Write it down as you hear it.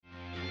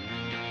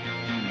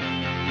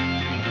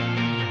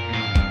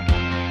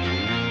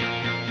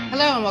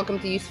Hello and welcome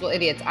to Useful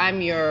Idiots. I'm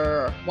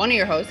one of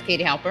your hosts,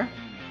 Katie Halper.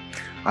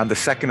 I'm the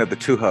second of the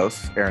two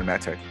hosts, Aaron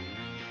Matek.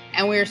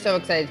 And we're so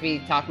excited to be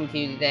talking to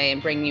you today and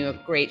bringing you a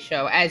great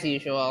show, as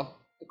usual.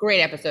 A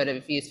great episode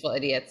of Useful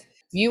Idiots.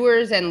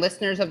 Viewers and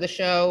listeners of the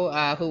show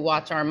who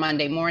watch our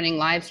Monday morning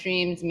live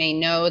streams may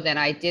know that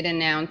I did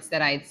announce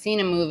that I had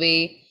seen a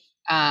movie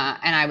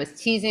and I was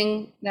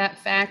teasing that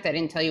fact. I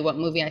didn't tell you what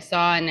movie I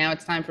saw, and now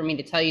it's time for me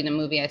to tell you the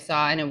movie I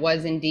saw, and it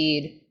was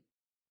indeed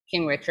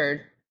King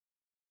Richard,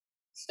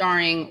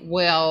 starring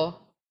Will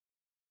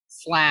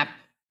Slap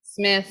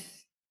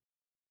Smith.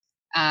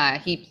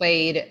 He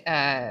played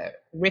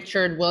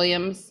Richard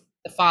Williams,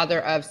 the father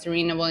of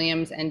Serena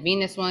Williams and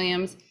Venus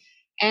Williams.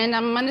 And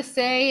I'm going to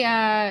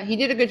say he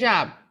did a good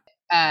job.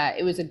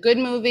 It was a good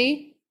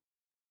movie.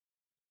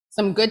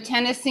 Some good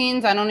tennis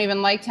scenes. I don't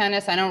even like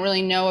tennis. I don't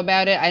really know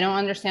about it. I don't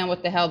understand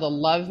what the hell the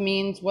love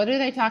means. What are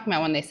they talking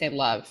about when they say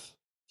love?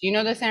 Do you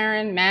know this,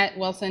 Aaron? Matt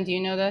Wilson, do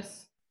you know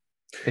this?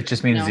 It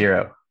just means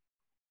zero.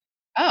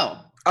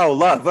 Oh,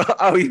 love.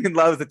 Oh, you mean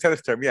love is the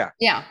tennis term. Yeah.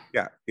 Yeah.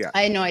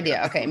 I had no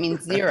idea. Okay, it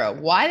means zero.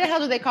 Why the hell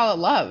do they call it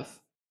love?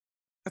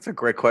 That's a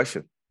great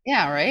question.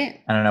 Yeah,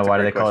 right? I don't know. Why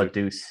do they call it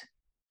deuce?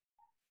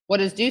 What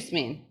does deuce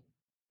mean?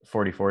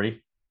 40-40.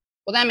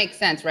 Well, that makes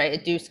sense, right?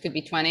 A deuce could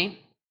be 20.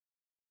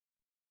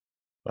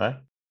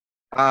 What?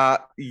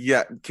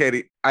 Yeah,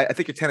 Katie, I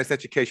think your tennis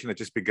education had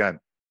just begun.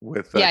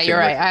 Yeah, you're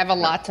right. I have a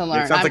lot to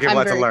learn. It sounds like you have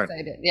a lot to learn.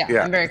 Excited.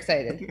 Yeah, I'm very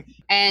excited.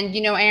 And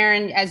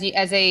Aaron,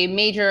 as a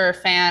major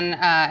fan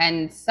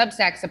and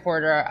Substack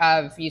supporter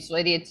of Useful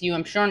Idiots, you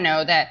I'm sure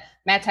know that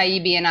Matt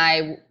Taibbi and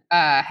I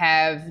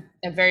have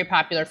a very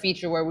popular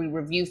feature where we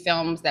review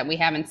films that we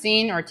haven't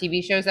seen or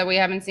TV shows that we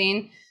haven't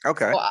seen.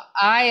 Okay. So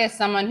I, as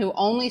someone who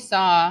only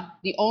saw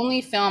the only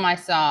film I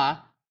saw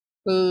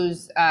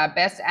whose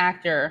best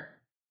actor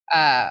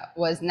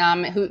with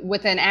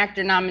an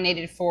actor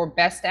nominated for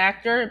Best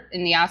Actor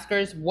in the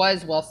Oscars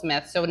was Will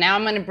Smith. So now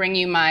I'm going to bring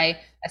you my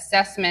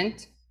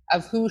assessment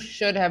of who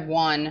should have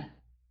won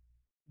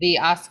the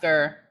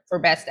Oscar for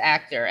Best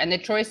Actor. And the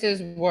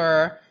choices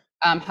were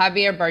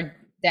Javier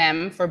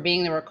Bardem for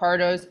Being the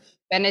Ricardos,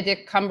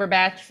 Benedict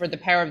Cumberbatch for The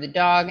Power of the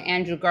Dog,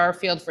 Andrew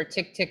Garfield for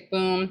Tick, Tick,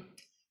 Boom,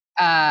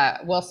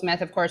 Will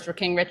Smith, of course, for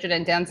King Richard,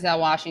 and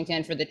Denzel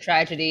Washington for The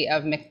Tragedy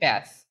of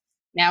Macbeth.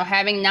 Now,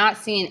 having not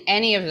seen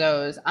any of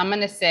those, I'm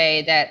going to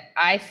say that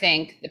I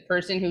think the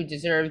person who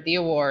deserved the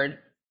award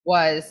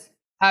was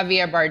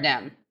Javier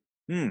Bardem.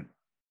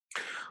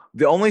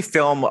 The only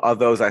film of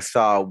those I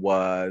saw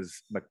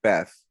was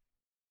Macbeth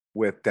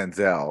with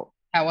Denzel.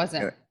 How was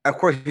it? And of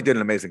course, he did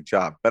an amazing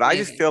job. But I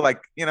just feel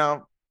like,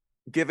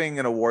 giving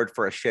an award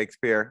for a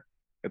Shakespeare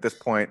at this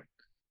point,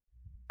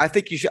 I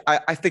think you should.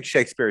 I think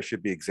Shakespeare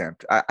should be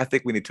exempt. I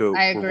think we need to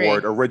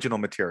reward original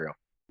material.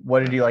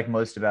 What did you like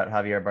most about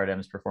Javier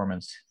Bardem's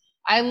performance?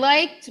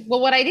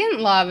 What I didn't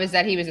love is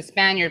that he was a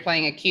Spaniard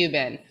playing a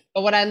Cuban.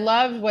 But what I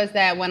loved was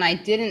that when I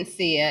didn't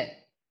see it,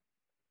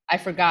 I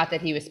forgot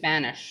that he was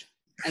Spanish.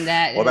 And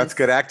that's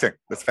good acting.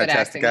 That's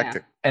fantastic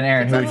acting. Yeah. And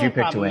Aaron, who did you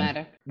pick to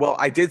win? Well,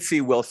 I did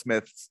see Will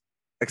Smith's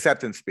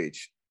acceptance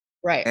speech.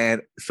 Right.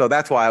 And so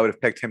that's why I would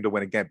have picked him to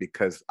win again,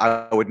 because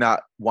I would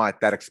not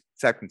want that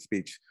acceptance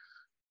speech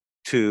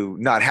to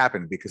not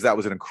happen, because that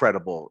was an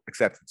incredible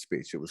acceptance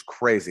speech. It was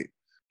crazy.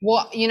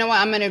 Well, you know what?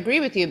 I'm going to agree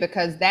with you,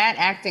 because that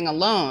acting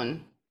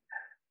alone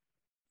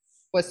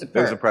was superb.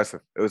 It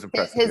was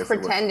impressive. His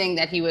pretending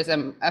that he was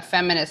a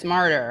feminist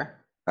martyr.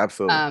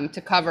 Absolutely. To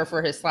cover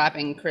for his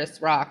slapping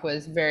Chris Rock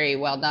was very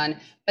well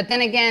done. But then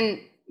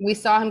again, we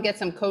saw him get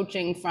some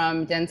coaching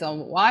from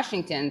Denzel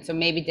Washington. So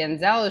maybe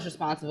Denzel is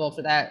responsible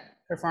for that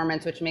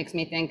performance, which makes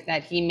me think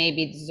that he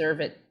maybe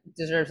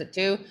deserves it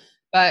too.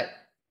 But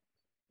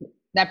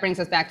that brings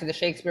us back to the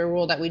Shakespeare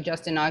rule that we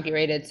just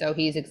inaugurated. So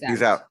he's exempt.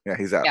 He's out. Yeah,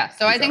 he's out. Yeah.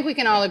 So I think we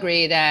can all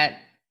agree that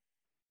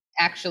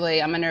actually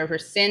I'm going to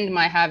rescind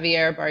my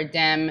Javier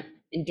Bardem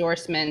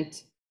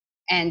endorsement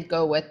and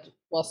go with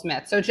Will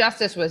Smith. So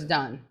justice was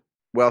done.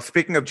 Well,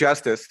 speaking of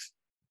justice,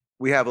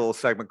 we have a little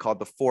segment called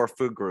the 4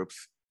 Food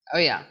Groups. Oh,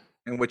 yeah.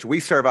 In which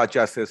we serve out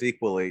justice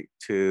equally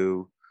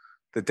to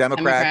the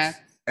Democrats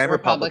and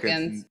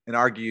Republicans and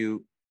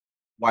argue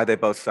why they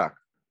both suck.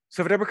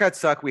 So if Democrats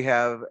suck, we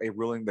have a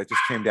ruling that just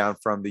came down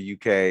from the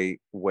UK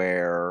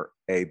where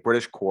a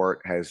British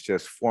court has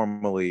just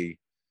formally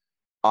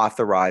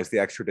authorized the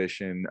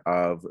extradition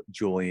of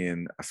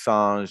Julian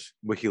Assange,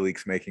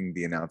 WikiLeaks making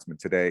the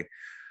announcement today.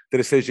 The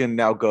decision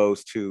now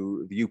goes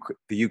to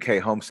the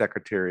UK Home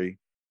Secretary,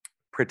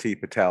 Priti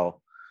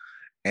Patel,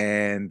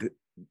 and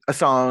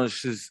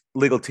Assange's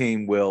legal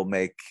team will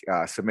make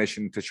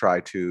submission to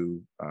try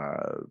to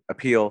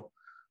appeal.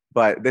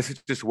 But this is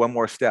just one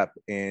more step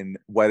in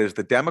what is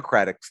the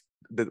Democrats'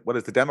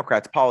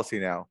 policy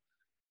now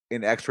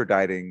in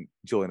extraditing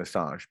Julian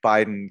Assange.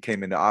 Biden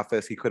came into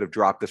office. He could have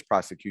dropped this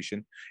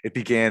prosecution. It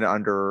began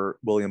under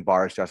William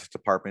Barr's Justice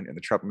Department in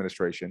the Trump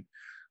administration.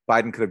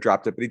 Biden could have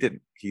dropped it, but he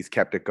didn't. He's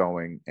kept it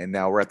going. And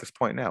now we're at this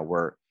point now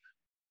where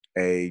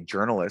a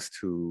journalist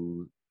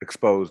who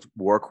exposed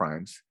war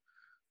crimes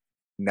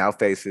now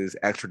faces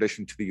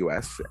extradition to the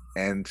US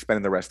and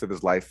spending the rest of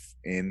his life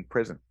in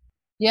prison.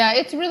 Yeah,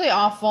 it's really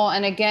awful.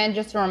 And again,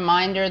 just a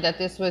reminder that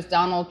this was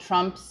Donald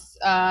Trump's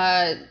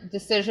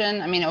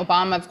decision. I mean,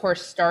 Obama, of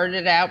course,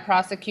 started out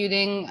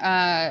prosecuting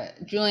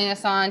Julian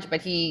Assange,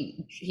 but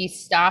he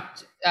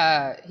stopped.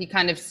 He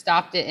kind of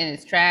stopped it in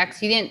its tracks.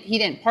 He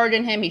didn't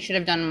pardon him. He should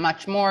have done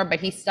much more, but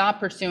he stopped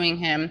pursuing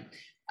him.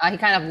 He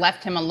kind of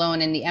left him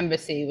alone in the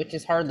embassy, which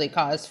is hardly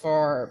cause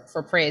for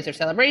praise or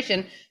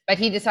celebration. But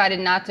he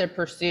decided not to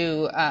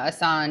pursue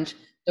Assange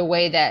the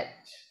way that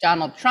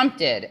Donald Trump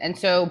did. And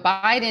so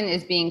Biden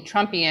is being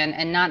Trumpian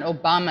and not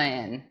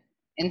Obama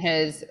in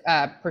his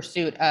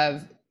pursuit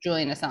of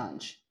Julian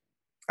Assange.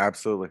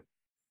 Absolutely.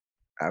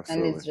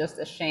 And it's just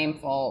a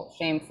shameful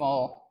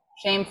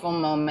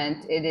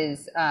moment. It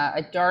is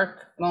a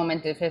dark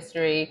moment of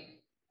history.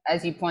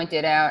 As you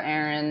pointed out,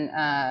 Aaron,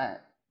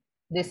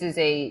 this is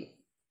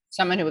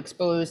someone who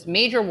exposed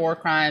major war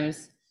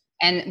crimes.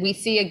 And we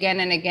see again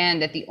and again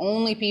that the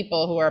only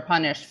people who are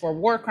punished for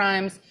war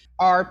crimes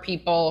are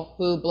people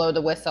who blow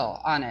the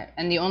whistle on it.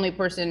 And the only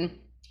person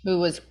who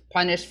was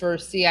punished for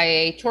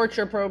CIA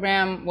torture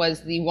program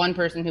was the one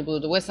person who blew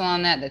the whistle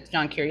on that. That's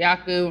John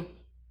Kiriakou.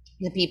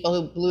 The people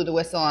who blew the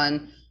whistle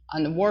on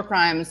the war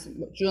crimes,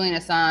 Julian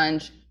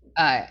Assange,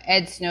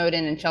 Ed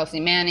Snowden, and Chelsea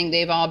Manning,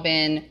 they've all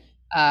been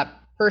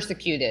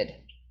persecuted.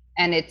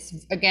 And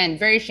it's, again,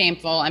 very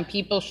shameful, and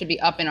people should be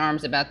up in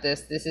arms about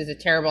this. This is a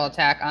terrible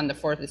attack on the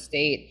Fourth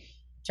Estate,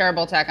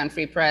 terrible attack on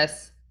free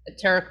press, a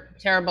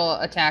terrible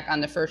attack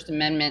on the First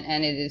Amendment,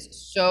 and it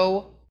is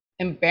so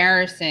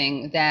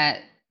embarrassing that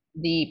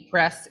the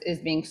press is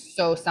being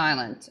so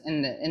silent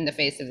in the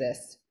face of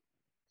this.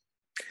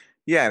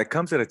 Yeah, and it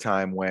comes at a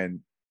time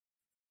when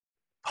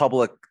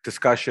public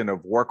discussion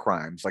of war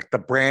crimes, like the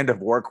brand of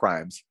war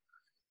crimes,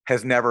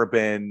 has never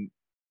been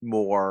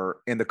more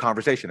in the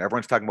conversation.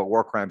 Everyone's talking about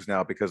war crimes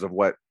now because of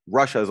what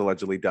Russia has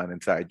allegedly done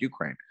inside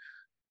Ukraine.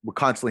 We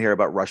constantly hear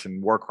about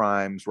Russian war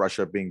crimes,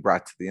 Russia being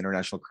brought to the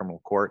International Criminal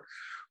Court.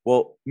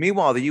 Well,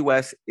 meanwhile, the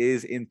US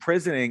is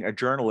imprisoning a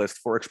journalist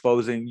for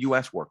exposing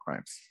US war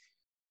crimes.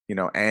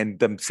 And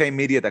the same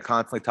media that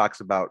constantly talks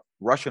about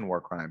Russian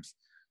war crimes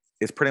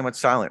is pretty much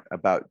silent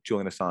about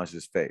Julian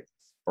Assange's fate,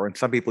 or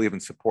some people even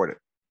support it.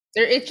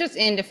 It's just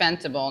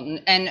indefensible.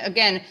 And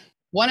again,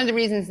 one of the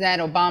reasons that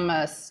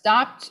Obama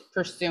stopped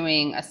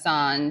pursuing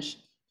Assange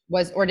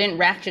or didn't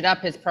ratchet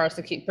up his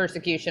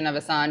persecution of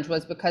Assange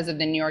was because of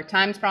the New York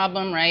Times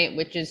problem, right?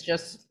 Which is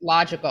just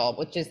logical,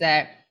 which is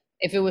that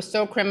if it was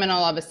so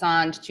criminal of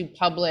Assange to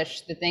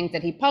publish the things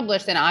that he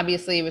published, then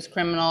obviously it was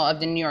criminal of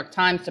the New York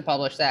Times to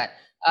publish that,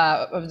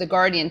 of The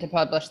Guardian to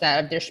publish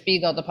that, of Der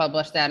Spiegel to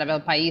publish that, of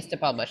El País to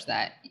publish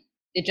that.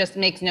 It just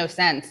makes no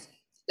sense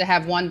to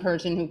have one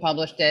person who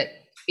published it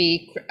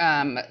be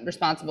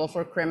responsible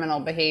for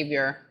criminal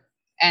behavior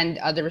and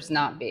others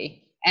not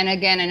be. And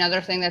again, another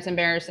thing that's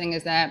embarrassing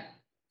is that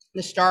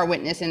the star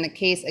witness in the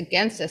case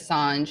against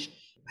Assange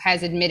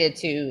has admitted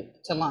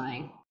to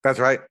lying. That's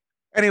right.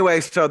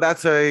 Anyway, so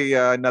that's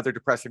another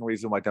depressing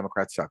reason why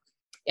Democrats suck.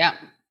 Yeah.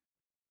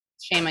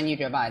 Shame on you,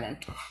 Joe Biden.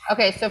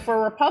 Okay, so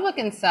for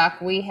Republicans suck,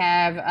 we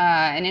have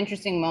an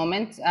interesting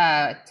moment.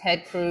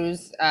 Ted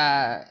Cruz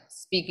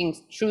speaking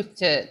truth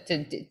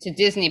to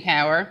Disney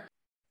power.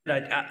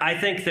 I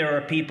think there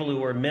are people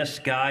who are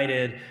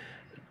misguided,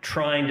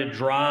 trying to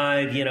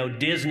drive,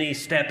 Disney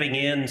stepping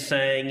in,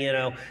 saying,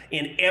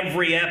 in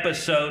every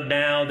episode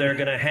now they're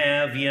going to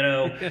have,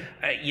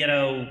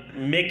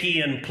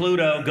 Mickey and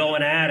Pluto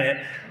going at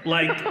it.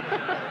 Like,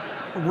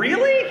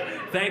 really?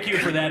 Thank you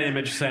for that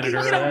image,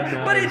 Senator.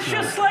 But it's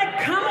just like,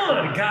 come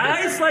on,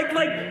 guys.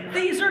 Like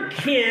these are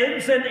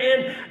kids, and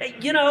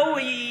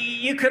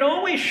you could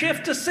always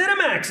shift to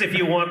Cinemax if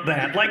you want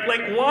that. Like,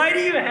 why do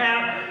you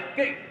have?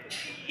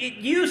 It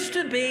used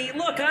to be,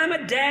 look, I'm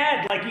a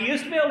dad. Like, you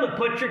used to be able to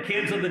put your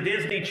kids on the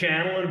Disney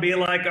Channel and be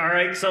like, all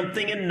right,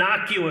 something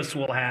innocuous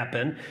will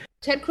happen.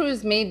 Ted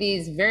Cruz made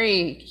these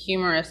very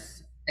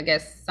humorous, I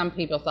guess some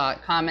people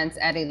thought, comments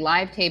at a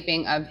live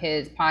taping of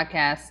his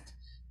podcast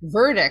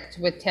Verdict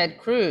with Ted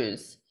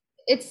Cruz.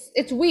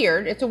 It's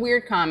weird. It's a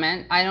weird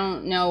comment. I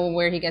don't know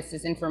where he gets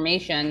this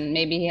information.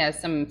 Maybe he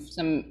has some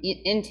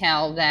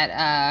intel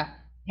that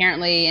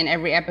apparently in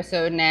every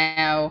episode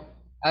now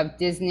of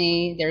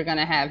Disney, they're going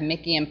to have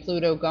Mickey and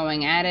Pluto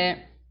going at it.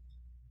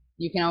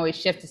 You can always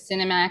shift to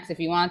Cinemax if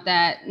you want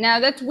that. Now,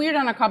 that's weird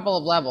on a couple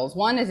of levels.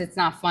 One is it's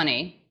not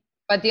funny.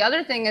 But the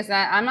other thing is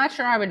that I'm not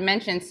sure I would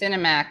mention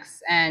Cinemax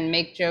and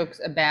make jokes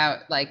about,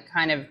 like,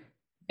 kind of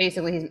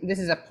basically, this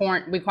is a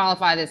porn. We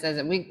qualify this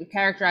as we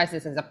characterize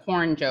this as a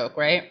porn joke,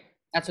 right?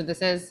 That's what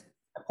this is?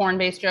 A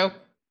porn-based joke?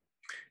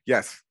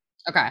 Yes.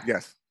 Okay.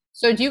 Yes.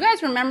 So do you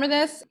guys remember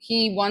this?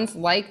 He once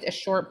liked a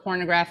short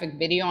pornographic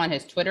video on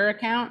his Twitter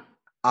account.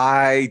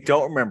 I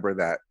don't remember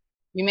that.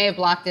 You may have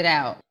blocked it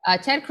out.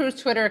 Ted Cruz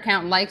Twitter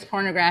account likes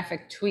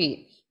pornographic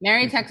tweet.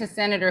 Married Texas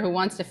senator who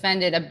once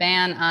defended a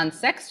ban on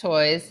sex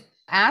toys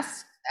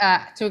asked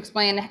to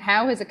explain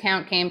how his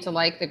account came to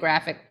like the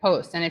graphic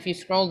post. And if you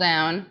scroll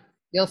down,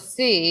 you'll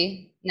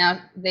see, now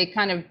they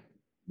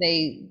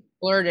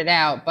blurred it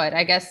out, but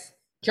I guess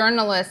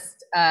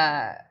Journalist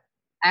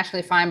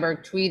Ashley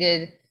Feinberg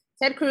tweeted,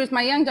 Ted Cruz,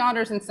 my young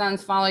daughters and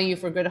sons follow you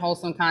for good,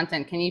 wholesome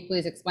content. Can you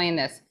please explain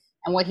this?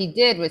 And what he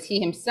did was he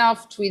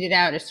himself tweeted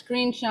out a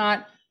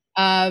screenshot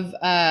of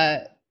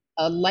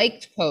a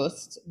liked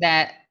post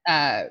that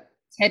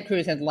Ted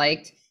Cruz had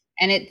liked.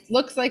 And it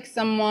looks like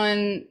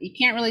someone, you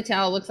can't really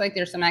tell, it looks like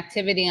there's some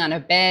activity on a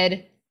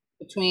bed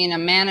between a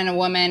man and a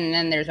woman. And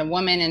then there's a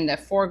woman in the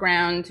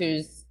foreground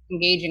who's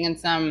engaging in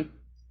some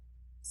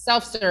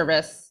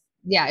self-service.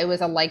 Yeah, it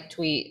was a like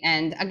tweet.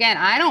 And again,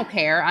 I don't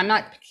care. I'm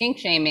not kink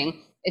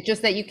shaming. It's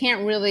just that you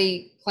can't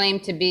really claim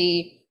to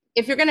be,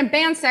 if you're going to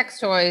ban sex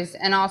toys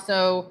and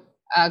also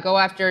go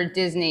after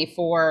Disney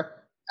for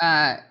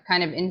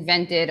kind of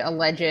invented,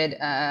 alleged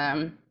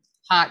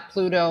hot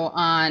Pluto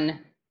on,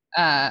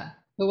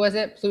 who was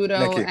it?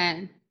 Pluto Mickey.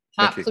 And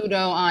hot Mickey.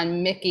 Pluto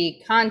on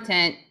Mickey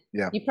content.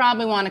 Yeah. You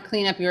probably want to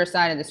clean up your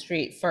side of the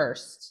street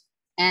first.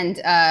 And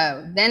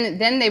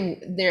then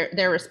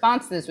their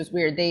response to this was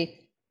weird. They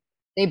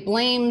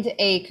blamed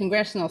a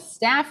congressional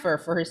staffer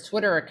for his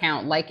Twitter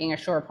account liking a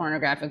short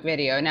pornographic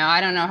video. Now, I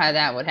don't know how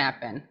that would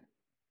happen.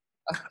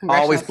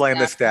 Always blame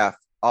the staff.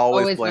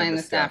 Always blame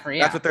the staffer.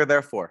 Yeah. That's what they're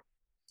there for.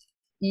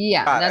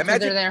 Yeah, that's what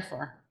they're there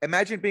for.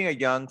 Imagine being a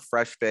young,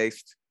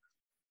 fresh-faced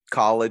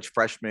college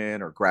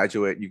freshman or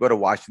graduate. You go to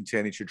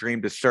Washington. It's your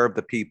dream to serve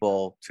the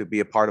people, to be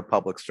a part of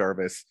public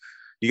service.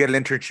 You get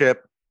an internship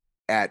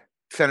at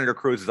Senator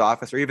Cruz's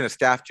office or even a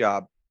staff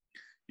job.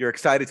 You're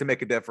excited to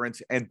make a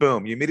difference, and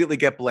boom, you immediately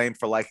get blamed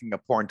for liking a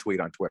porn tweet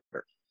on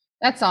Twitter.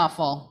 That's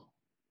awful.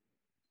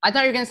 I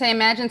thought you were going to say,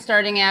 imagine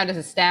starting out as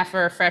a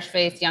staffer,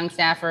 fresh-faced young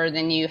staffer,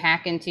 then you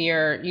hack into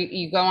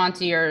you go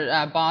onto your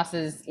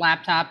boss's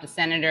laptop, the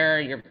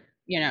senator,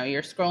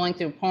 you're scrolling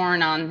through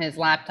porn on his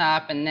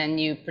laptop, and then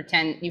you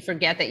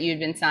forget that you'd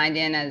been signed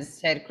in as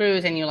Ted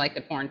Cruz and you like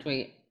the porn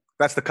tweet.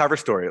 That's the cover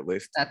story, at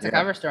least. That's the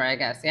cover story, I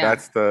guess. Yeah.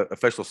 That's the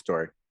official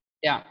story.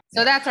 Yeah.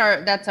 So that's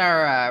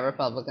our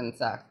Republican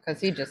suck,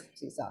 because he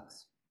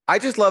sucks. I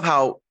just love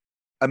how,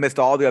 amidst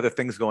all the other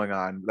things going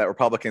on, that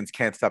Republicans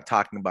can't stop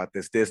talking about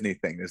this Disney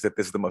thing, as if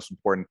this is the most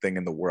important thing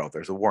in the world.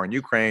 There's a war in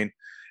Ukraine,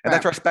 and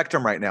that's our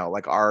spectrum right now.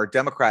 Like, our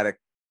Democratic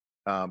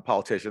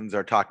politicians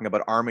are talking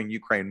about arming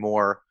Ukraine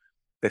more.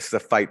 This is a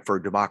fight for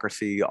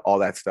democracy, all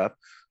that stuff.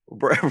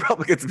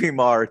 Republicans,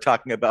 meanwhile, are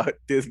talking about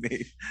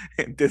Disney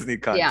and Disney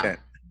content.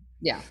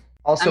 Yeah.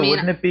 Also,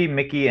 wouldn't it be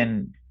Mickey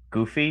and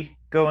Goofy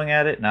going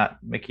at it, not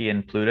Mickey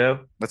and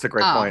Pluto? That's a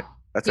great point.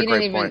 That's a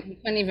great point. He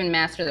couldn't even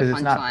master the punchline. Because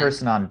it's not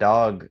person on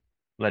dog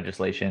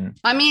legislation.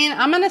 I mean,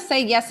 I'm going to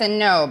say yes and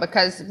no,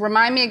 because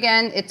remind me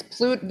again, it's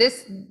Pluto.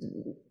 This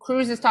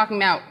Cruz is talking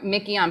about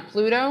Mickey on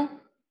Pluto,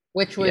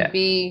 which would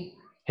be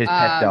his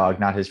pet dog,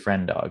 not his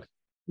friend dog.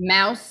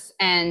 Mouse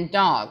and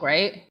dog,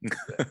 right?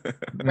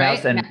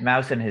 Mouse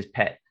and his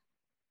pet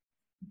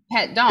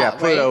dog. Yeah,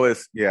 Pluto right?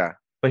 is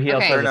But he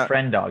also has a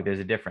friend dog. There's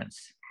a difference.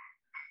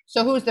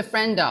 So who's the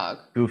friend dog?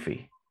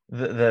 Goofy.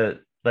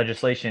 The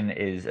legislation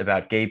is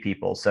about gay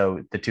people,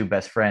 so the two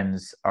best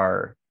friends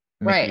are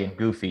Mickey and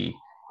Goofy.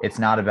 It's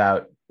not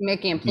about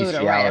Mickey and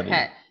Pluto, right? A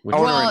pet.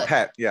 Owner and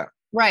pet, yeah.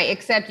 Right,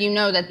 except you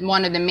know that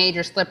one of the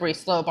major slippery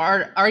slope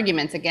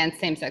arguments against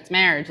same-sex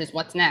marriage is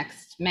what's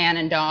next, man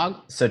and dog.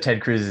 So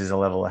Ted Cruz is a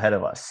level ahead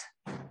of us.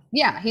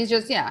 Yeah, he's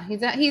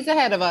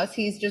ahead of us.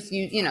 He's just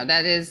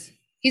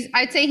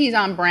I'd say he's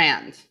on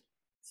brand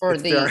for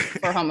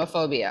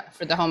homophobia,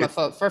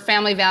 for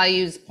family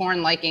values,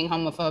 porn liking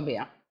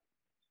homophobia.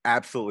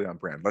 Absolutely on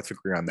brand. Let's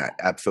agree on that.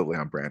 Absolutely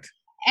on brand.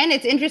 And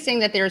it's interesting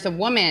that there's a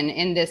woman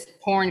in this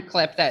porn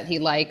clip that he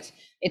liked.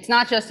 It's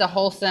not just a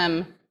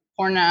wholesome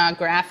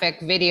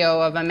pornographic video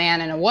of a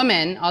man and a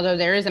woman, although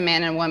there is a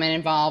man and a woman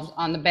involved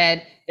on the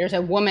bed. There's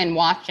a woman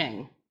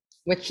watching,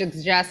 which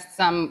suggests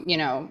some,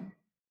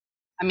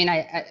 I mean,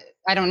 I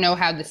don't know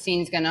how the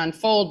scene's going to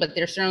unfold, but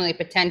there's certainly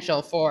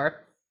potential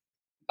for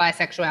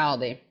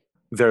bisexuality.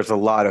 There's a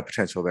lot of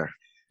potential there.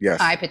 Yes.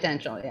 High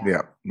potential.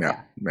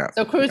 Yeah.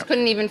 So Cruz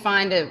didn't even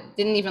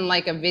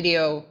like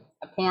a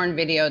porn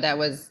video that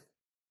was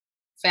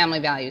family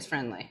values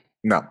friendly.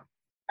 No. All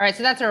right.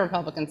 So that's a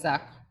Republican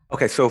suck.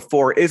 Okay. So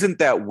for Isn't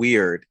That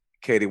Weird,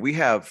 Katie, we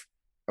have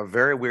a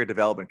very weird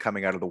development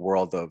coming out of the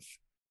world of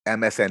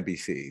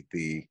MSNBC,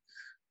 the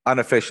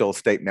unofficial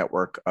state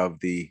network of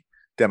the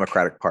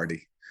Democratic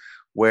Party,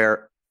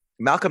 where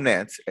Malcolm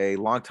Nance, a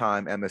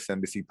longtime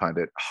MSNBC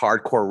pundit,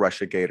 hardcore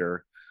Russiagator,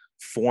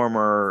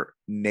 former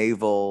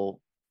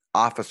naval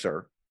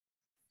officer,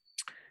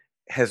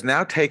 has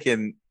now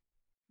taken,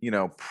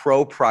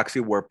 pro-proxy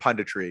war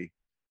punditry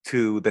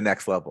to the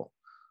next level,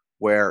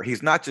 where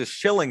he's not just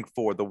shilling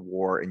for the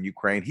war in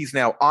Ukraine, he's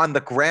now on the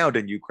ground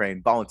in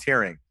Ukraine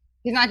volunteering.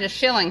 He's not just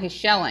shilling, he's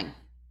shelling.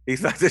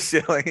 He's not just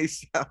shilling,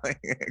 he's shelling.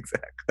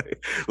 Exactly.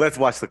 Let's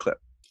watch the clip.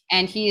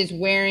 And he is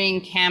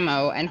wearing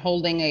camo and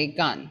holding a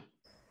gun.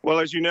 Well,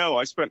 as you know,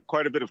 I spent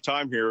quite a bit of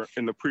time here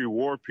in the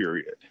pre-war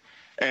period.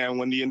 And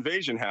when the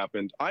invasion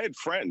happened, I had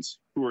friends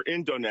who were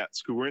in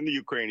Donetsk, who were in the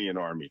Ukrainian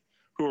army,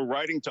 who were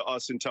writing to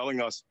us and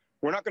telling us,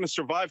 we're not going to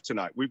survive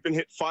tonight. We've been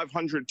hit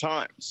 500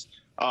 times.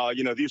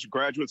 These are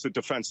graduates of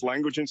Defense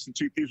Language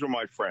Institute. These were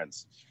my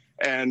friends.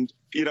 And,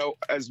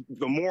 as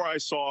the more I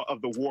saw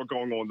of the war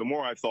going on, the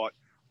more I thought,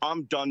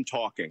 I'm done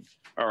talking.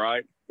 All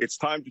right. It's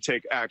time to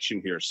take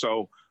action here.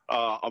 So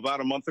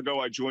about a month ago,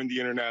 I joined the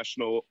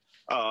International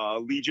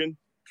Legion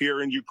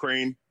here in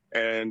Ukraine,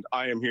 and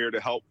I am here to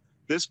help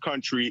this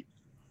country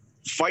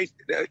fight,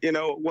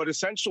 what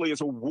essentially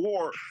is a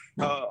war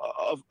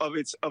of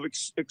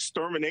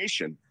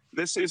extermination.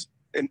 This is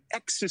an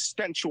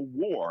existential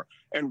war,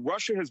 and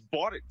Russia has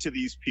bought it to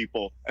these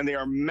people, and they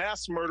are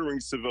mass murdering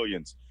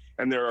civilians.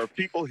 And there are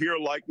people here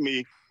like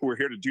me who are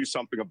here to do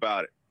something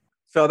about it.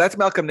 So that's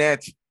Malcolm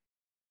Nance.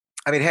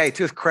 I mean, hey,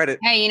 to his credit.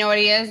 Hey, you know what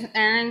he is,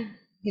 Aaron?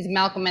 He's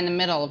Malcolm in the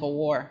middle of a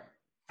war.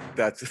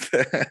 That's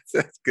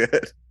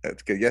good.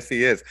 That's good. Yes,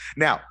 he is.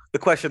 Now, the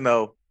question,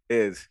 though,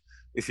 is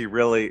he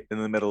really in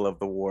the middle of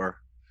the war?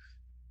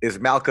 Is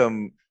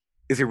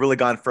he really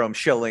gone from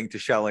shilling to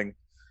shelling?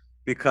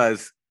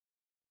 Because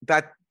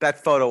that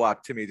photo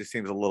op to me just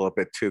seems a little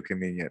bit too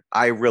convenient.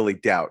 I really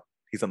doubt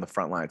he's on the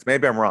front lines.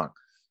 Maybe I'm wrong.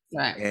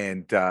 Right.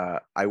 And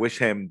I wish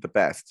him the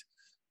best.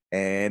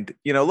 And,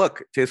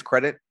 look, to his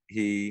credit,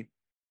 he's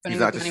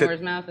not just where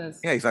his mouth is.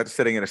 Yeah, he's not just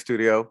sitting in a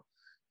studio.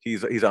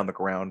 He's on the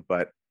ground,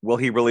 but will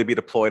he really be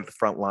deployed at the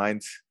front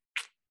lines?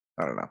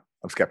 I don't know.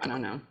 I'm skeptical. I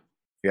don't know.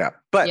 Yeah.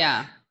 But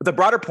the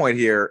broader point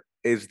here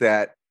is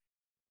that,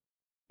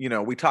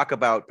 we talk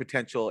about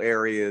potential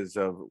areas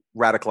of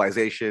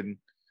radicalization.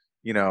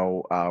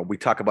 We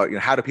talk about,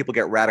 how do people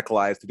get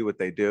radicalized to do what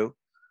they do?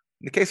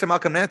 In the case of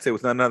Malcolm Nance, it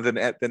was none other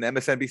than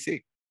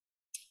MSNBC.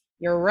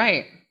 You're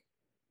right.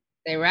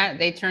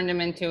 They turned him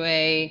into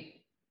a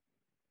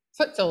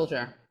foot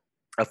soldier.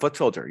 A foot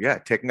soldier, yeah,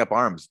 taking up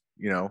arms,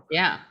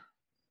 Yeah.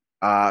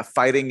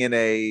 Fighting in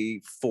a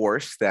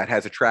force that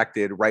has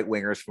attracted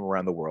right-wingers from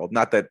around the world.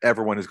 Not that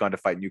everyone who's gone to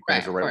fight in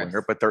Ukraine is a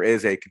right-winger, but there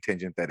is a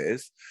contingent that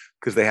is,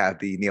 because they have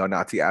the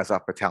neo-Nazi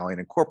Azov battalion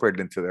incorporated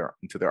into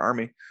their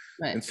army.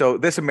 Right. And so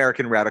this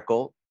American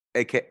radical,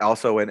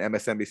 also an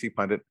MSNBC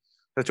pundit,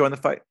 has joined the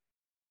fight.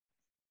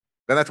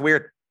 Then that's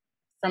weird.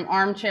 From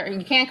armchair,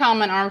 you can't call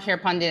him an armchair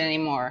pundit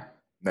anymore.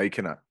 No, you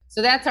cannot.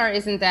 So that's our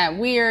Isn't That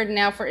Weird.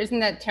 Now for Isn't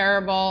That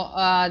Terrible,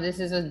 this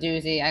is a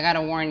doozy. I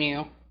gotta warn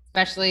you,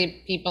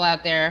 especially people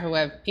out there who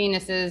have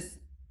penises.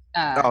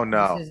 Oh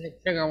no. This is a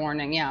trigger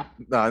warning, yeah.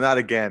 No, not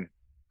again.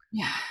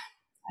 Yeah,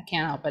 I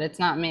can't help it. It's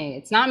not me.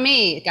 It's not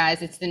me,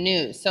 guys. It's the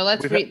news. So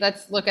let's look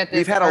at this.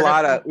 We've had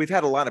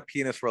a lot of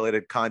penis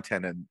related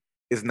content, and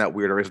Isn't That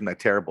Weird or Isn't That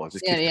Terrible? It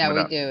just keeps coming up.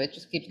 We do. It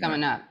just keeps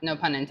coming up. No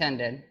pun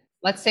intended.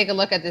 Let's take a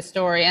look at this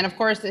story. And of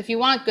course, if you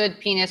want good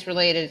penis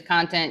related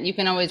content, you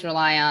can always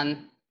rely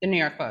on the New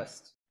York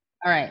Post.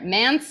 All right.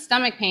 Man's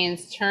stomach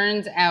pains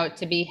turns out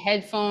to be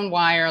headphone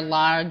wire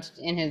lodged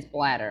in his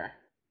bladder.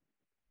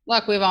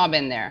 Look, we've all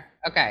been there.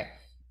 Okay.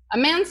 A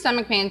man's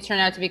stomach pains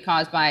turned out to be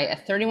caused by a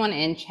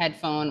 31-inch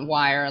headphone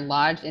wire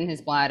lodged in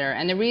his bladder.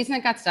 And the reason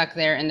it got stuck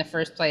there in the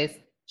first place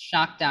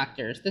shocked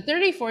doctors. The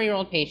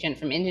 34-year-old patient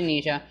from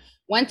Indonesia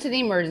went to the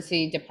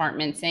emergency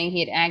department saying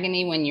he had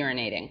agony when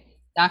urinating.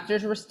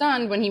 Doctors were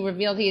stunned when he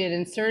revealed he had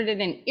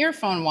inserted an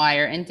earphone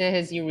wire into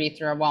his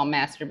urethra while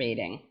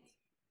masturbating.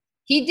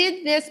 He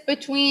did this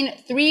between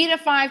 3 to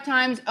 5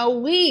 times a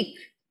week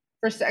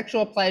for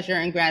sexual pleasure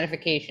and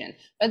gratification.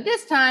 But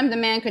this time, the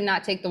man could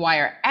not take the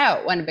wire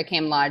out when it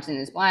became lodged in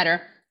his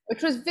bladder,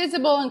 which was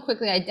visible and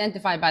quickly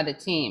identified by the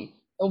team.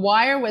 The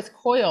wire was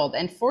coiled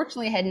and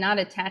fortunately had not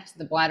attached to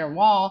the bladder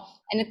wall,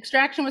 and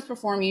extraction was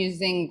performed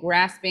using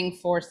grasping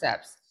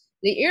forceps.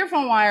 The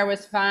earphone wire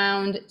was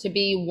found to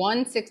be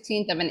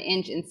 1/16 of an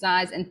inch in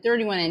size and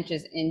 31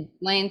 inches in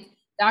length.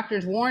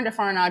 Doctors warned a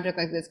foreign object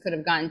like this could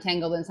have gotten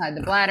tangled inside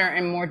the bladder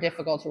and more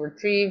difficult to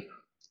retrieve.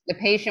 The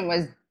patient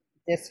was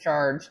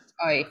discharged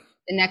the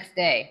next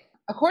day.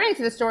 According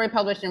to the story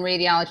published in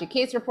Radiology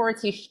Case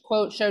Reports, he,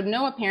 quote, showed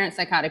no apparent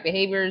psychotic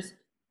behaviors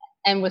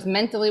and was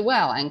mentally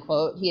well, end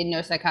quote. He had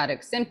no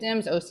psychotic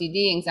symptoms,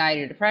 OCD,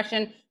 anxiety, or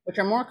depression, which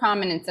are more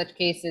common in such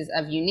cases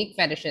of unique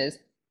fetishes.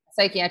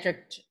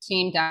 Psychiatric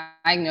team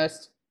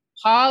diagnosed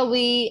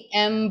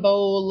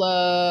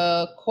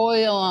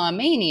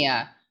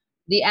polyembolikoilomania,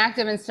 the act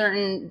of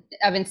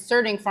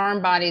inserting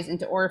foreign bodies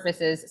into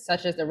orifices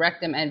such as the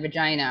rectum and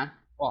vagina.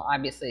 Well,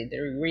 obviously the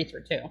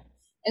urethra too.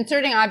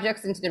 Inserting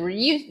objects into the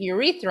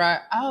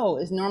urethra,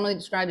 is normally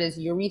described as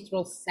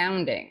urethral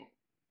sounding.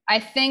 I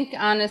think,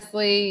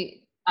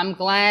 honestly, I'm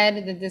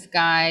glad that this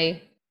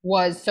guy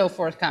was so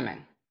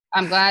forthcoming.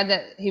 I'm glad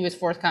that he was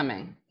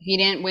forthcoming. He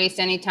didn't waste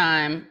any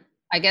time.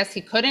 I guess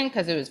he couldn't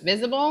because it was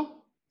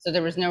visible. So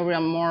there was no real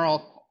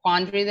moral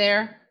quandary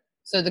there.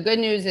 So the good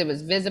news, it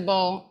was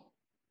visible.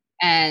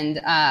 And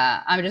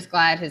I'm just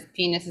glad his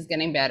penis is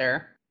getting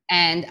better.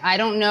 And I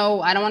don't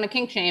know, I don't want to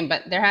kink shame,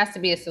 but there has to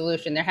be a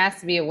solution. There has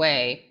to be a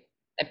way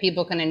that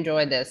people can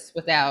enjoy this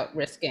without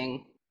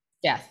risking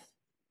death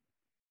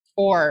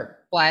or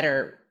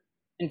bladder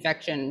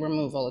infection,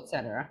 removal,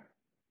 etc.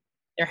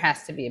 There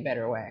has to be a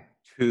better way.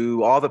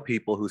 To all the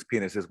people whose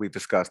penises we've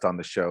discussed on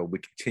the show, we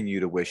continue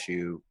to wish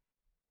you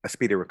a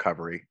speedy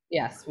recovery.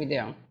 Yes, we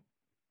do.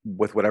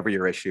 With whatever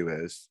your issue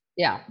is.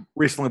 Yeah.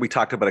 Recently, we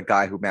talked about a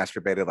guy who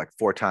masturbated like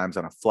 4 times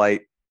on a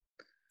flight.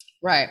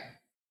 Right.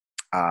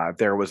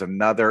 There was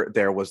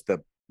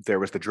the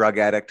drug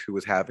addict who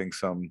was having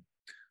some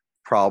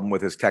problem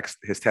with his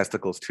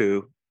testicles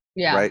too.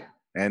 Yeah. Right.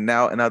 And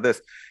now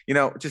this,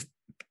 just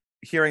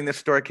hearing this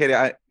story,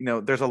 Katie,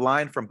 there's a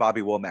line from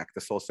Bobby Womack,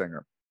 the soul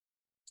singer,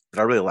 that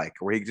I really like,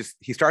 where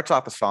he starts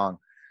off a song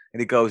and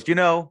he goes,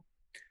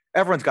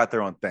 everyone's got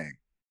their own thing.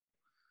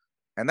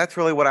 And that's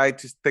really what I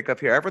just think of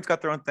here. Everyone's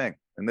got their own thing.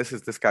 And this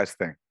is this guy's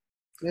thing.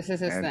 This is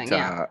his thing.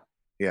 Yeah.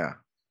 Yeah.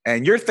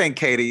 And your thing,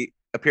 Katie,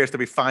 appears to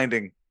be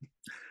finding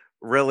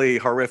really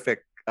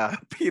horrific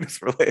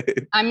penis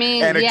related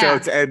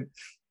anecdotes and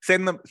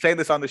saying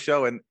this on the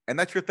show. And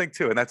that's your thing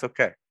too. And that's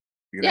okay.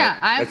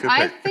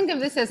 I think of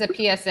this as a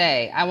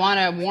PSA. I want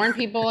to warn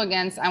people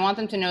I want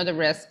them to know the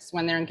risks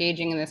when they're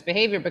engaging in this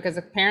behavior, because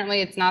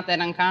apparently it's not that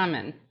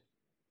uncommon.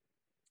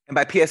 And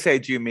by PSA,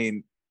 do you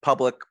mean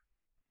public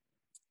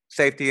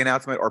safety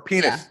announcement or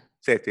penis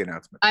safety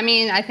announcement? I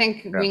mean, I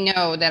think we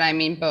know that I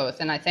mean both.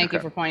 And I thank you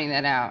for pointing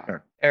that out.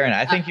 Sure. Aaron,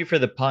 I thank you for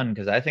the pun,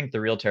 because I think the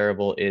real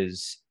terrible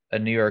is a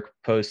New York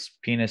Post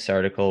penis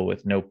article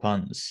with no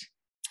puns.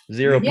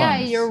 0 puns. Yeah,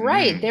 you're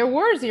right. There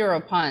were 0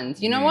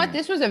 puns. You know what?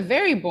 This was a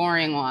very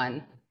boring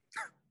one.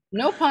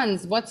 No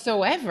puns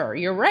whatsoever.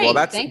 You're right. Well,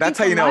 that's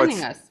how you know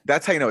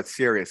it's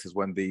serious, is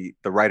when the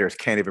writers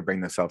can't even bring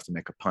themselves to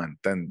make a pun.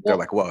 Then they're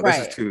like, "Whoa,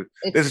 this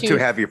is too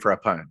heavy for a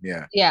pun."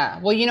 Yeah. Yeah.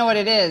 Well, you know what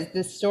it is?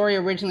 This story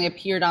originally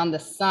appeared on The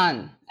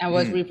Sun and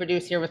was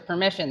reproduced here with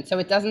permission, so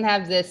it doesn't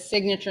have this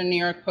signature New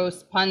York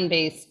Post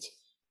pun-based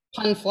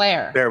pun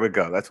flair. There we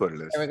go. That's what it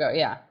is. There we go.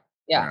 Yeah.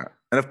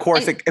 And of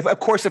course,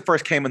 it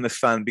first came in The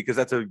Sun because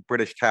that's a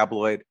British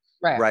tabloid,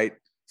 right?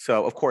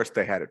 So of course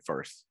they had it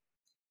first.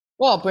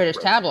 Well, British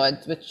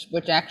tabloids,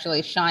 which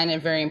actually shine a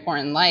very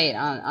important light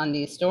on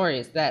these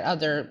stories that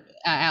other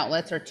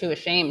outlets are too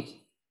ashamed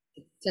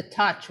to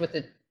touch with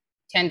a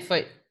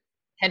 10-foot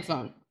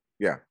headphone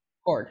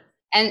cord.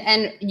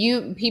 And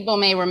you people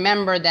may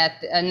remember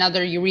that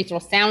another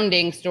urethral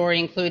sounding story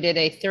included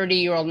a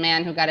 30-year-old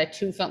man who got a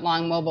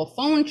 2-foot-long mobile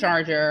phone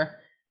charger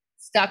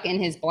stuck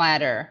in his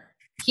bladder.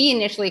 He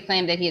initially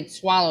claimed that he had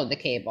swallowed the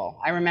cable.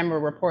 I remember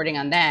reporting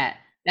on that.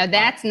 Now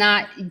that's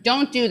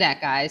don't do that,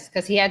 guys,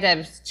 because he had to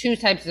have 2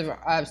 types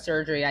of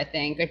surgery, I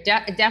think. It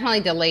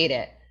definitely delayed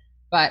it,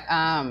 but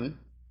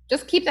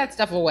just keep that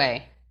stuff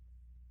away.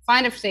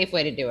 Find a safe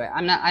way to do it.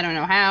 I don't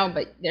know how,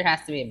 but there has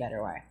to be a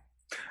better way.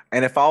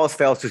 And if all else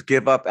fails, just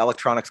give up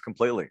electronics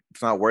completely.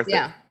 It's not worth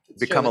it.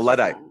 Become a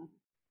Luddite.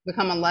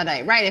 Become a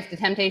Luddite. Right. If the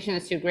temptation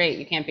is too great,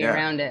 you can't be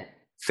around it.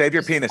 Save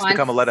your penis,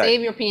 become a Luddite.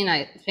 Save your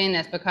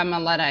penis, become a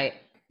Luddite.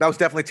 That was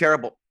definitely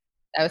terrible.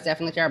 With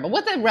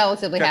a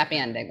relatively happy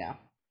ending, though.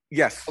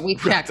 Yes. We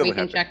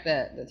can check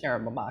the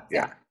terrible box.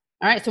 Yeah.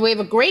 All right. So we have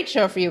a great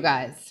show for you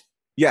guys.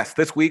 Yes.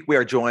 This week we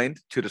are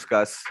joined to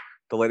discuss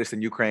the latest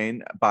in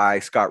Ukraine by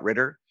Scott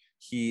Ritter.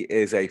 He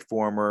is a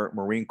former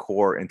Marine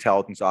Corps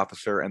intelligence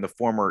officer and the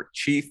former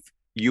chief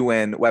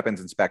UN weapons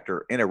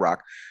inspector in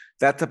Iraq.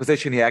 That's a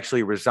position he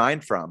actually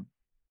resigned from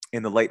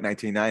in the late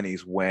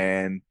 1990s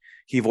when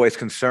he voiced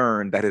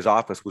concern that his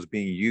office was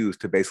being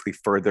used to basically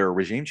further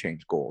regime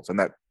change goals. And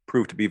that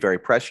proved to be very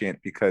prescient,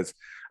 because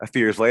a few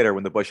years later,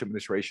 when the Bush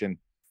administration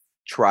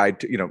tried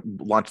to,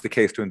 launch the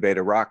case to invade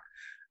Iraq,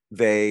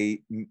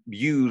 they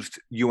used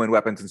UN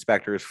weapons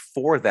inspectors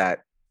for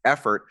that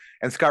effort.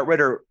 And Scott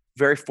Ritter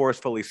very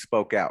forcefully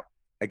spoke out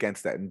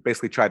against that and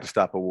basically tried to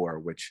stop a war,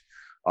 which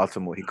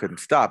ultimately he couldn't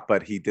stop.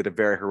 But he did a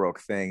very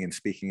heroic thing in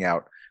speaking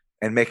out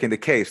and making the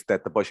case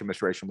that the Bush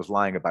administration was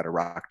lying about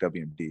Iraq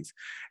WMDs.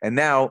 And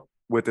now,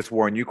 with this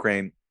war in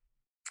Ukraine,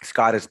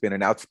 Scott has been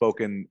an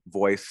outspoken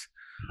voice.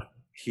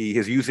 He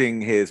is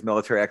using his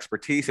military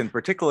expertise, and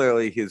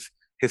particularly his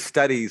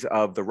studies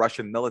of the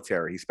Russian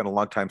military. He spent a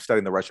long time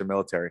studying the Russian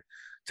military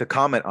to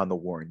comment on the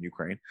war in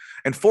Ukraine.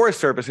 And for his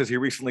services, he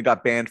recently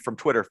got banned from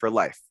Twitter for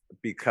life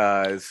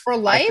because for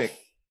life?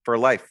 For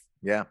life.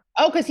 Yeah.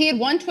 Oh, because he had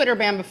one Twitter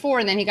ban before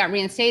and then he got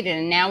reinstated,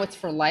 and now it's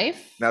for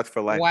life? Now it's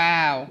for life.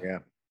 Wow.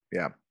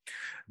 Yeah.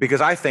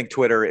 Because I think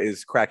Twitter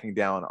is cracking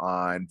down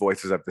on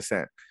voices of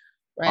dissent.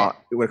 Right.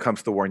 When it comes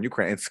to the war in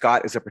Ukraine. And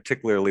Scott is a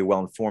particularly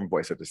well-informed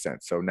voice of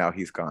dissent. So now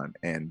he's gone.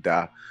 And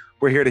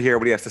we're here to hear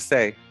what he has to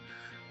say,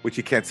 which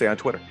he can't say on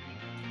Twitter.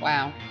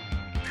 Wow.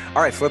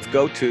 All right, so let's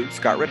go to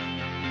Scott Ritter.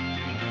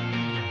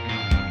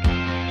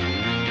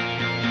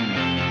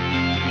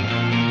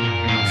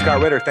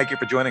 Scott Ritter, thank you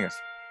for joining us.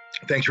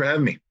 Thanks for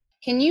having me.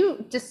 Can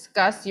you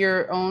discuss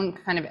your own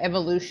kind of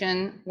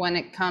evolution when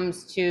it came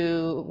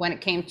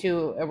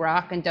to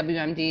Iraq and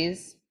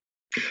WMDs?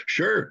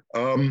 Sure.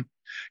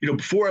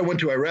 Before I went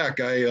to Iraq,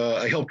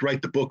 I helped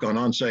write the book on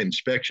on-site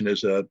inspection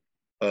as an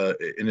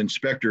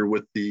inspector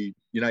with the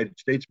United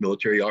States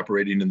military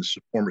operating in the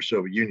former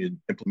Soviet Union,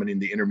 implementing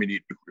the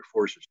Intermediate Nuclear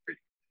Forces Treaty.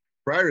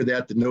 Prior to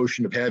that, the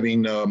notion of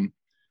having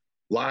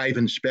live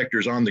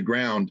inspectors on the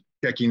ground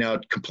checking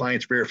out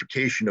compliance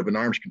verification of an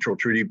arms control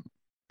treaty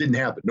didn't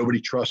happen.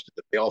 Nobody trusted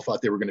them. They all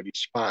thought they were going to be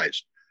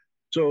spies.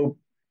 So,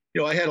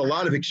 I had a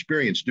lot of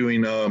experience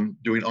doing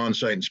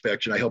on-site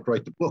inspection. I helped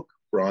write the book.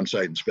 for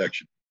on-site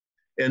inspection.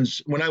 And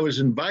when I was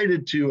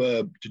invited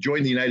to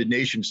join the United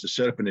Nations to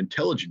set up an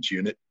intelligence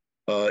unit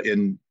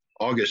in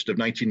August of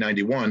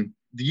 1991,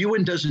 the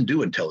UN doesn't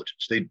do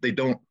intelligence. They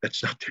don't,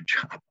 that's not their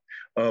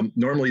job.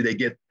 Normally they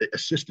get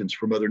assistance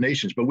from other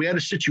nations, but we had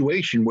a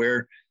situation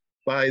where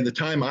by the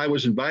time I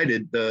was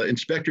invited, the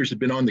inspectors had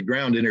been on the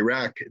ground in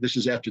Iraq. This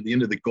is after the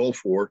end of the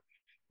Gulf War,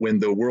 when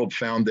the world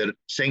found that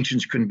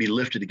sanctions couldn't be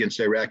lifted against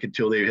Iraq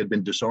until they had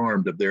been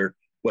disarmed of their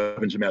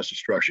weapons of mass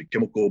destruction,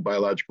 chemical,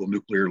 biological,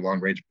 nuclear,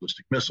 long-range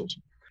ballistic missiles.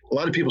 A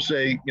lot of people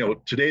say,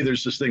 today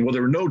there's this thing, well,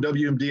 there were no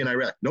WMD in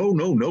Iraq. No.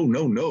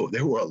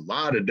 There were a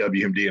lot of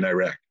WMD in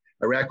Iraq.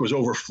 Iraq was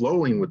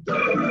overflowing with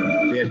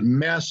them. They had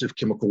massive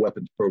chemical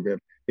weapons program.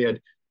 They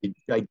had a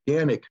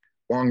gigantic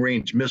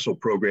long-range missile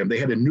program. They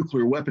had a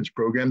nuclear weapons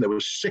program that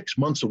was 6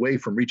 months away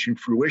from reaching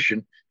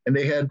fruition. And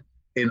they had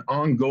an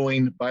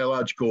ongoing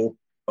biological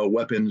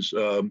weapons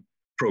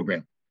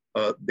program.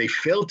 They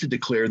failed to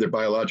declare their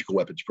biological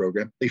weapons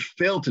program. They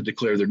failed to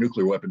declare their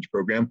nuclear weapons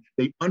program.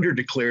 They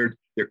underdeclared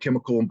their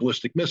chemical and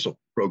ballistic missile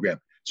program.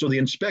 So the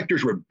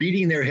inspectors were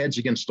beating their heads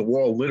against the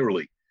wall,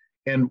 literally.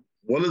 And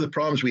one of the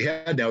problems we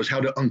had now is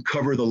how to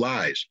uncover the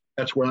lies.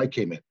 That's where I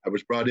came in. I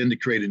was brought in to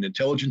create an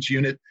intelligence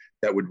unit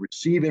that would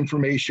receive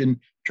information,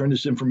 turn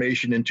this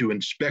information into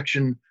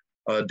inspection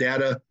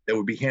data that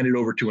would be handed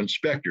over to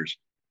inspectors.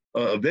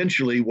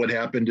 Eventually, what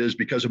happened is,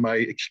 because of my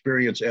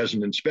experience as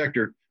an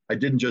inspector, I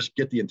didn't just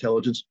get the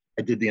intelligence,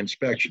 I did the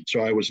inspection.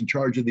 So I was in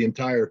charge of the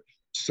entire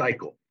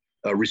cycle,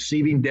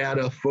 receiving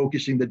data,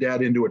 focusing the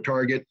data into a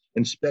target,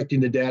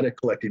 inspecting the data,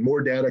 collecting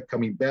more data,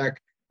 coming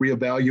back,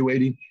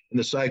 reevaluating in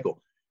the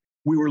cycle.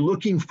 We were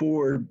looking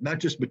for not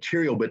just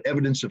material, but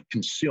evidence of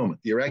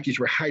concealment. The Iraqis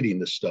were hiding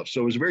this stuff.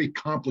 So it was a very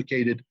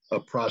complicated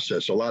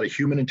process, a lot of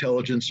human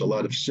intelligence, a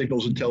lot of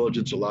signals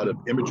intelligence, a lot of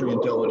imagery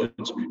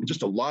intelligence, and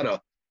just a lot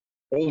of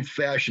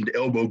old-fashioned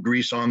elbow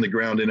grease on the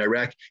ground in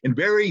Iraq in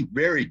very,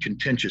 very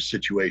contentious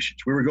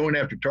situations. We were going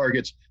after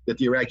targets that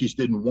the Iraqis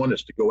didn't want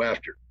us to go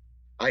after.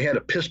 I had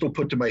a pistol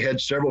put to my head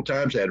several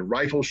times. I had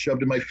rifles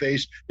shoved in my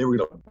face. They were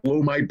going to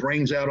blow my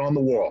brains out on the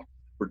wall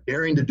for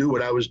daring to do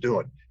what I was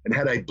doing. And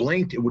had I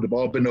blinked, it would have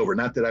all been over.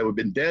 Not that I would have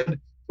been dead,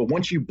 but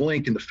once you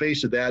blink in the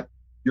face of that,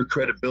 your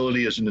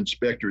credibility as an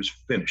inspector is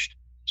finished.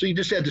 So you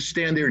just had to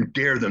stand there and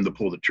dare them to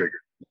pull the trigger.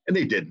 And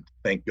they didn't,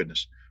 thank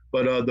goodness.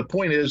 But the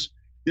point is,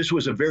 this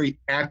was a very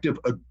active,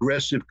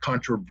 aggressive,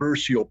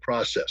 controversial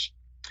process.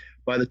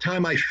 By the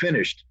time I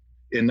finished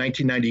in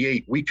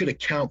 1998, we could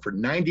account for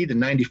 90 to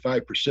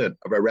 95%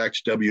 of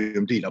Iraq's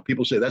WMD. Now,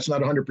 people say that's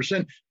not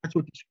 100%. That's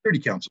what the Security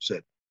Council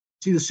said.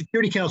 See, the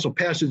Security Council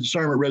passed a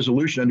disarmament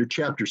resolution under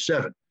Chapter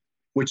 7,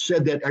 which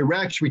said that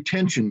Iraq's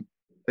retention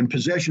and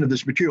possession of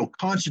this material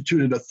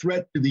constituted a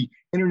threat to the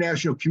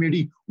international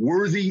community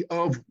worthy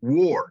of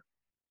war.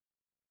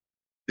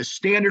 The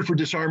standard for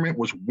disarmament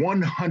was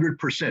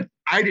 100%.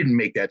 I didn't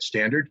make that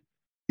standard.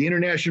 The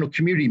international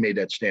community made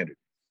that standard.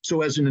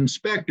 So as an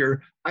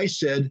inspector, I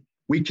said,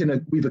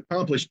 we've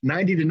accomplished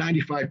 90 to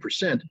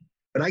 95%,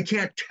 but I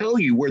can't tell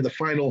you where the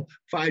final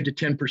 5 to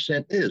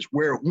 10% is,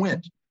 where it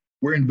went.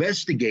 We're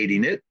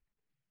investigating it,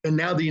 and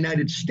now the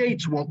United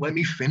States won't let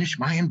me finish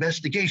my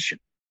investigation.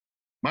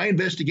 My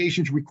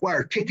investigations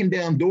require kicking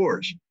down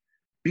doors,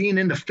 being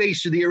in the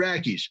face of the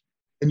Iraqis,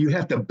 and you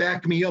have to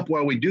back me up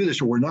while we do this,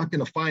 or we're not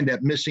going to find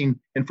that missing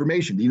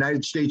information. The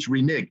United States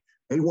reneged.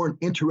 They weren't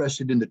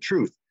interested in the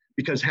truth,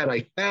 because had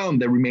I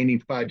found the remaining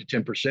 5 to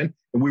 10%,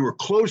 and we were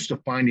close to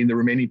finding the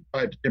remaining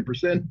 5 to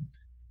 10%,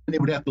 they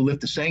would have to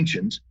lift the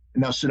sanctions.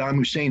 And now Saddam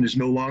Hussein is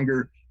no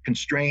longer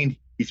constrained.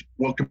 He's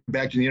welcome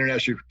back to the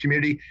international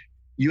community.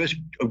 U.S.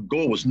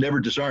 goal was never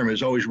disarmament, it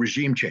was always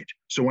regime change.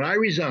 So when I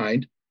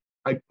resigned,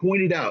 I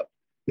pointed out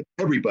to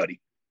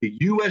everybody, the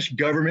U.S.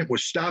 government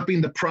was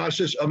stopping the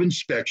process of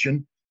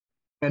inspection.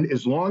 And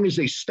as long as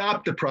they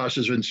stopped the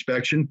process of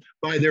inspection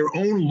by their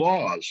own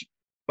laws,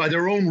 by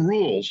their own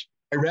rules,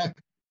 Iraq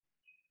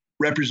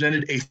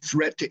represented a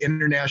threat to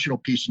international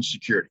peace and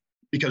security,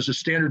 because the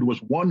standard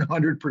was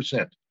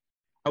 100%.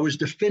 I was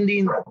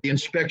defending the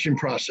inspection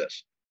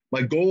process.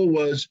 My goal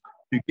was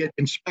to get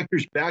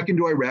inspectors back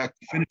into Iraq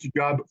to finish the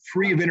job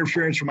free of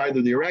interference from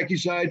either the Iraqi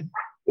side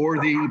or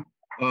the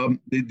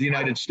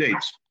United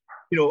States.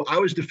 I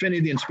was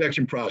defending the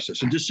inspection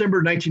process. In December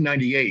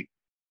 1998,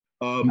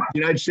 the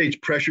United States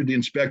pressured the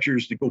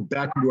inspectors to go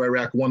back into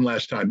Iraq one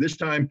last time, this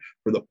time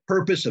for the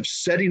purpose of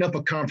setting up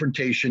a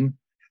confrontation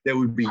that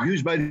would be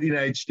used by the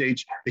United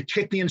States to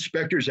kick the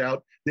inspectors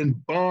out,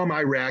 then bomb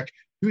Iraq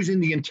using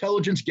the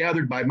intelligence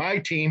gathered by my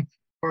team to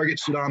target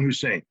Saddam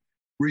Hussein.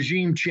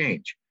 Regime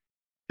change.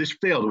 This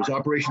failed. It was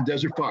Operation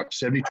Desert Fox,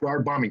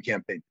 72-hour bombing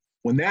campaign.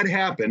 When that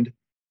happened,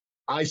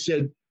 I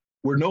said,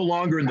 we're no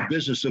longer in the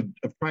business of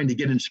trying to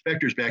get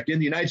inspectors back in.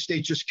 The United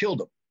States just killed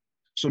them.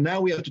 So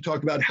now we have to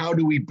talk about how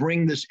do we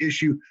bring this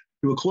issue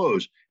to a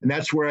close? And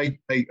that's where I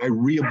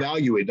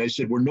reevaluated. I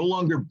said, we're no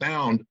longer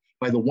bound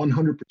by the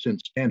 100%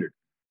 standard.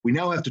 We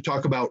now have to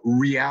talk about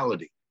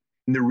reality.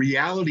 And the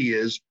reality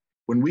is,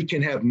 when we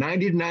can have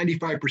 90 to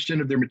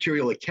 95% of their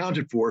material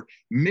accounted for,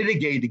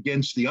 mitigate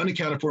against the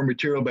unaccounted for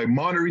material by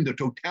monitoring the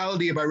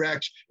totality of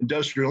Iraq's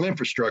industrial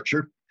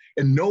infrastructure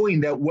and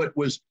knowing that what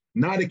was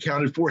not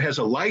accounted for has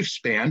a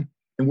lifespan.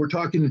 And we're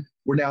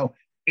now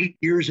 8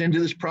 years into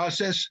this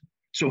process.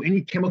 So any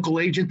chemical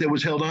agent that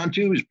was held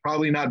onto is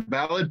probably not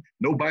valid.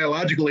 No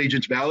biological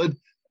agent's valid.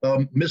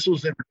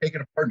 Missiles that were taken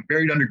apart and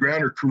buried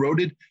underground or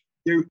corroded.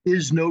 There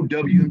is no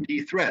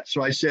WMD threat.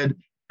 So I said,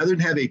 rather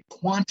than have a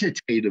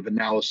quantitative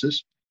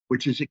analysis,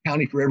 which is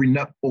accounting for every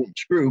nut, bolt, and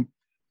screw,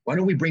 why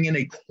don't we bring in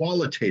a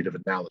qualitative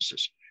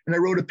analysis? And I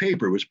wrote a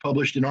paper. It was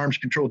published in Arms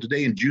Control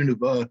Today in June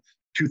of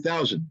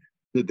 2000.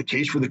 The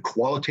case for the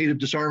qualitative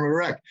disarmament of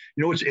Iraq.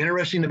 You know what's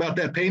interesting about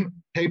that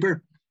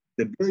paper?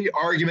 The very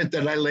argument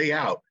that I lay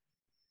out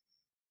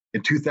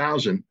in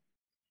 2000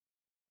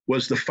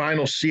 was the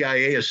final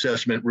CIA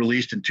assessment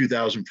released in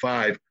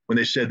 2005 when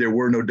they said there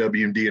were no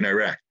WMD in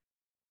Iraq.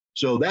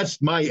 So that's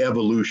my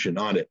evolution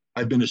on it.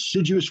 I've been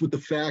assiduous with the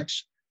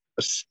facts,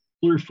 a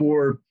stickler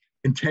for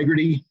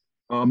integrity.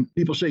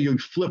 People say you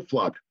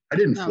flip-flopped. I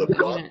didn't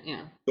flip-flop.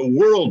 Yeah. The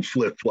world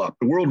flip-flopped.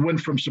 The world went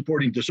from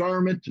supporting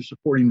disarmament to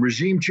supporting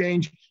regime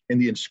change, and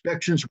the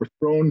inspections were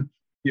thrown,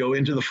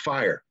 into the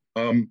fire.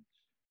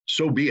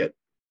 So be it.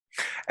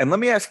 And let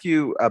me ask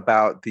you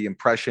about the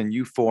impression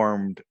you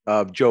formed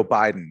of Joe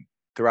Biden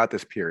throughout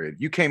this period.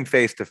 You came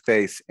face to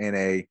face in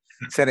a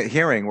Senate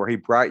hearing where he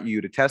brought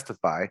you to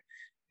testify,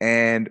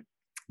 and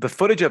the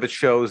footage of it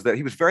shows that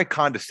he was very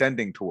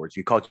condescending towards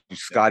you. He called you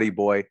Scotty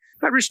boy.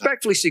 I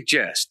respectfully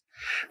suggest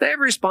they have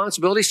a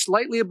responsibility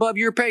slightly above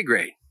your pay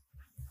grade.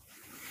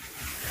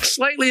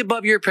 Slightly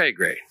above your pay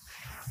grade.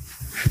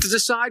 To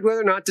decide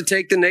whether or not to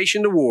take the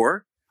nation to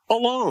war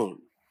alone,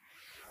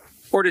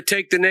 or to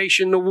take the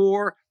nation to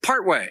war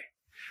partway,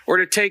 or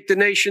to take the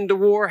nation to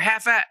war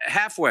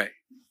halfway.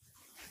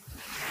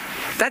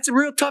 That's a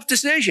real tough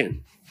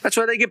decision. That's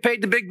why they get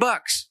paid the big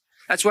bucks.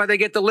 That's why they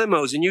get the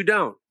limos and you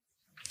don't.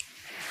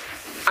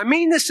 I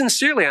mean this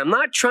sincerely. I'm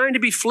not trying to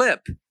be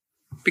flip,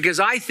 because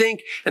I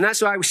think, and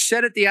that's why I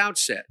said at the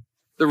outset,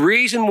 the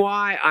reason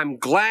why I'm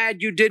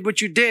glad you did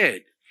what you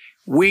did,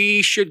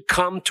 we should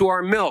come to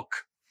our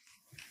milk.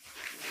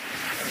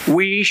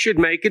 We should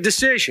make a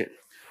decision.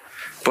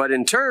 But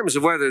in terms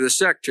of whether the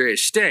Secretary of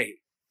State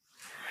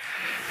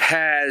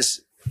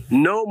has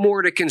no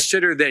more to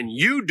consider than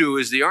you do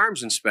as the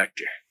arms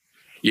inspector,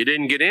 you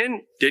didn't get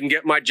in, didn't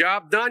get my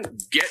job done,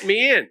 get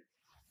me in.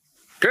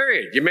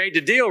 Period. You made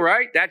the deal,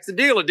 right? That's the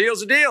deal. A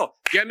deal's a deal.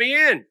 Get me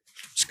in.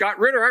 Scott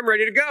Ritter, I'm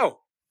ready to go.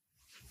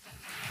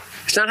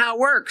 It's not how it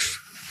works.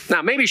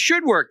 Now, maybe it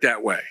should work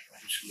that way.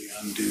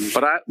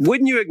 But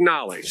wouldn't you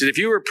acknowledge that if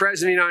you were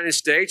President of the United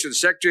States or the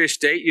Secretary of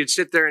State, you'd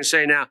sit there and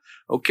say, now,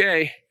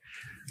 okay,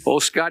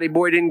 old Scotty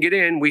boy didn't get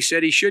in. We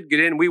said he should get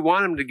in. We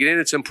want him to get in.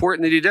 It's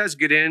important that he does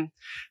get in.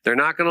 They're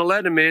not going to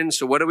let him in.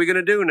 So what are we going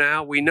to do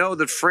now? We know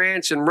that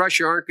France and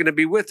Russia aren't going to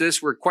be with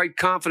us. We're quite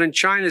confident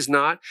China's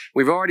not.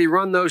 We've already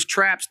run those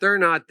traps. They're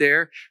not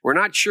there. We're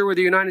not sure where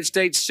the United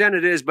States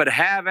Senate is, but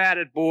have at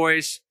it,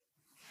 boys.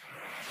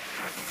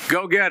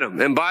 Go get them.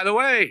 And by the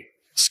way,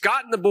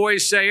 Scott and the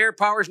boys say air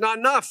power's not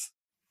enough.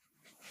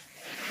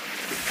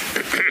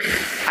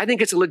 I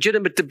think it's a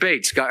legitimate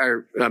debate,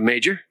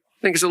 Major.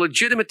 I think it's a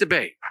legitimate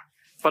debate.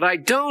 But I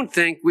don't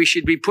think we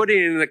should be putting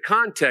it in the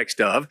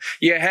context of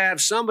you have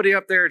somebody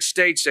up there at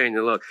state saying,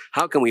 look,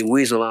 how can we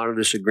weasel out of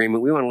this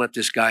agreement? We want to let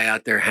this guy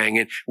out there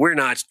hanging. We're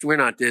not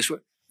this.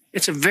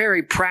 It's a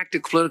very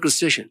practical political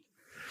decision.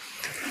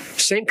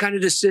 Same kind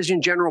of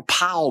decision General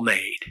Powell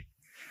made.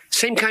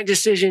 Same kind of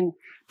decision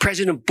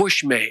President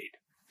Bush made.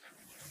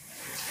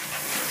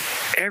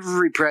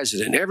 Every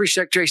president, every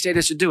Secretary of State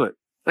has to do it.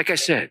 Like I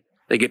said,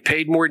 they get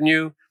paid more than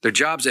you. Their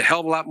job's a hell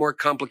of a lot more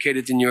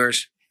complicated than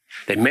yours.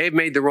 They may have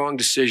made the wrong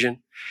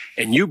decision,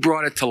 and you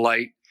brought it to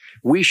light.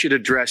 We should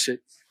address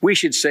it. We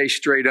should say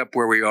straight up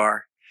where we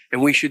are,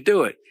 and we should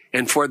do it.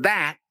 And for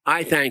that,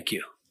 I thank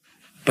you.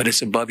 But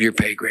it's above your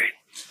pay grade.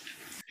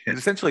 It's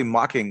essentially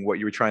mocking what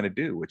you were trying to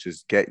do, which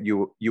is get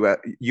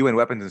UN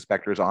weapons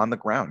inspectors on the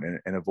ground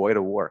and avoid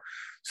a war.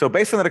 So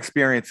based on that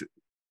experience,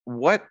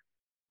 what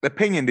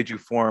opinion did you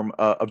form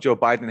of Joe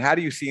Biden? How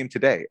do you see him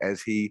today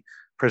as he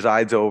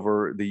presides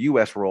over the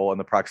U.S. role in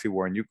the proxy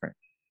war in Ukraine?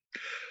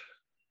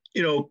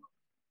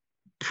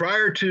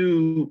 Prior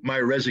to my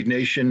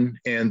resignation,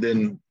 and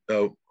then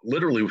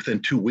literally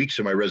within 2 weeks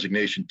of my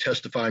resignation,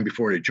 testifying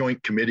before a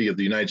joint committee of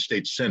the United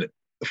States Senate,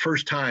 the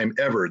first time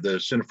ever the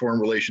Senate Foreign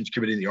Relations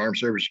Committee and the Armed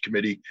Services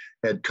Committee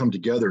had come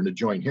together in a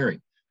joint hearing.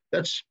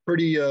 That's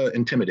pretty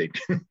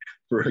intimidating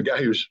for a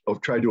guy who's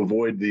tried to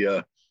avoid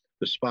the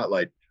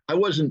spotlight.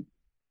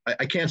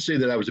 I can't say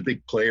that I was a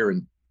big player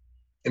in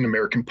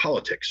American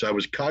politics. I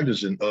was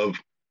cognizant of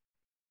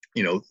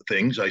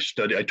things. I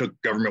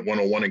took government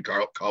 101 in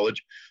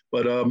college,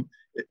 but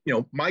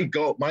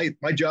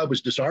my job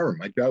was disarm.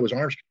 My job was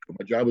arms control.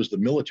 My job was the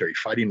military,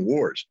 fighting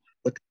wars.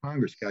 Let the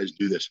Congress guys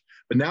do this.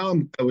 But now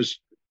I was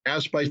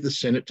asked by the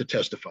Senate to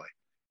testify,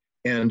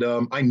 and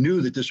I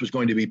knew that this was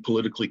going to be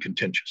politically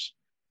contentious.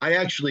 I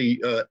actually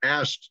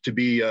asked to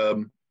be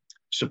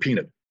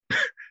subpoenaed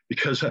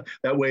because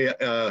that way,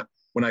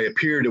 when I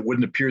appeared, it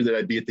wouldn't appear that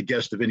I'd be at the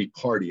guest of any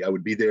party. I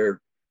would be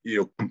there,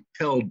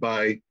 compelled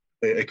by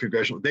a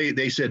congressional.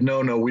 They said,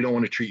 no, we don't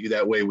want to treat you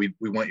that way. We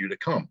want you to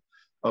come.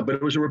 But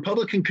it was a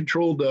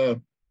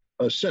Republican-controlled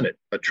Senate.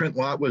 Trent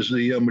Lott was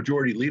the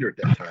majority leader at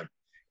that time.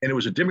 And it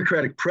was a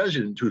Democratic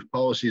president whose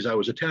policies I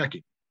was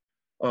attacking.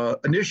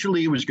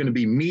 Initially, it was going to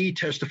be me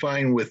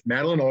testifying with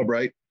Madeleine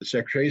Albright, the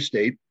Secretary of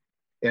State,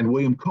 and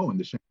William Cohen,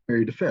 the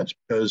Secretary of Defense,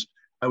 because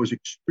I was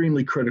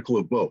extremely critical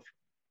of both.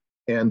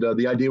 And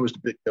the idea was to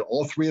get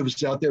all three of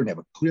us out there and have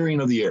a clearing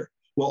of the air.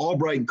 Well,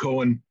 Albright and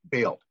Cohen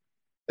bailed.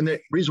 And the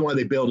reason why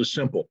they bailed is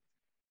simple.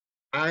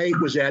 I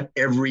was at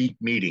every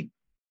meeting.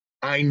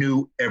 I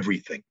knew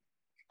everything.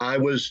 I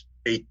was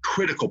a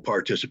critical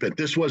participant.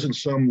 This wasn't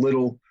some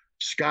little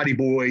Scotty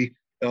boy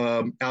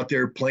out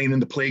there playing in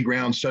the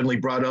playground, suddenly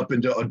brought up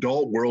into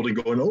adult world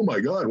and going, oh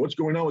my God, what's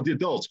going on with the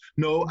adults?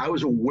 No, I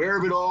was aware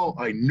of it all.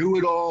 I knew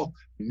it all,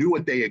 knew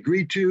what they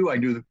agreed to. I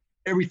knew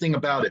everything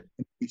about it.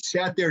 If he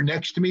sat there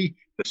next to me,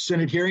 the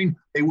Senate hearing,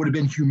 they would have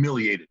been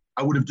humiliated.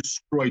 I would have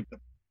destroyed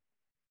them.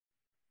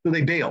 So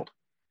they bailed.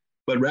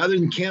 But rather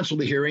than cancel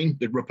the hearing,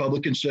 the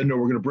Republicans said, no,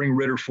 we're going to bring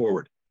Ritter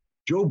forward.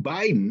 Joe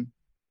Biden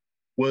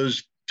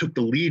took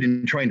the lead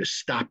in trying to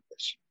stop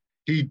this.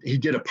 He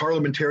did a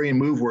parliamentarian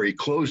move where he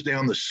closed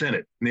down the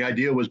Senate. And the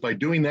idea was by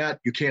doing that,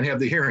 you can't have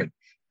the hearing.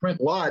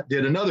 Trent Lott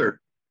did another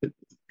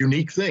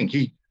unique thing.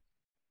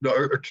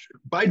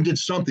 Biden did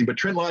something, but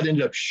Trent Lott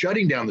ended up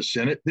shutting down the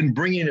Senate, then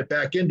bringing it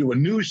back into a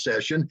new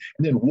session,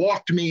 and then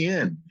walked me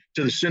in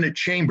to the Senate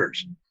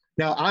chambers.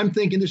 Now, I'm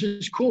thinking this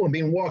is cool. I'm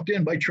being walked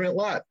in by Trent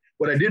Lott.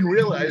 What I didn't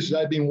realize is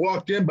I'd been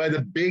walked in by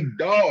the big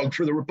dog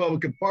for the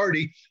Republican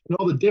Party, and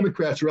all the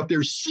Democrats are up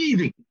there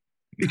seething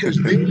because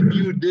they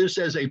viewed this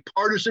as a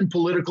partisan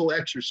political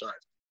exercise.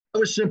 I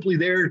was simply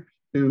there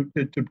to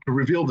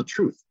reveal the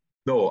truth.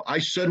 No, I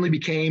suddenly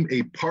became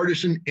a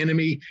partisan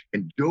enemy,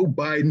 and Joe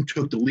Biden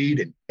took the lead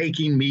in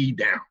taking me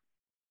down.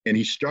 And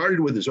he started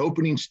with his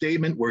opening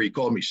statement where he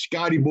called me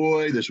Scotty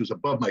boy. This was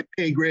above my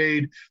pay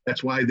grade.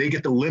 That's why they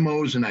get the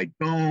limos and I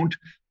don't.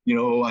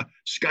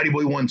 Scotty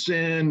boy wants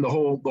in, the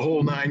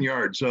whole 9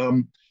 yards.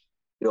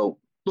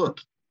 Look,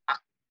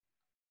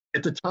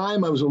 at the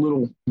time I was a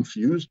little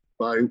confused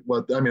by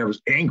I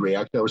was angry.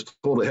 Actually, I was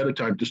told ahead of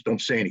time, just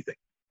don't say anything.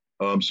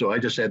 So I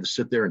just had to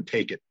sit there and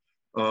take it.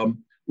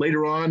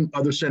 Later on,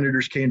 other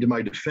senators came to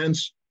my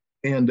defense,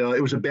 and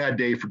it was a bad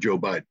day for Joe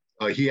Biden.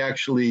 He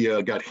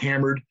actually got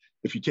hammered.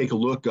 If you take a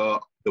look,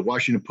 the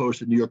Washington Post,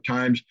 the New York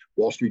Times,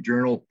 Wall Street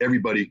Journal,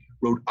 everybody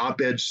wrote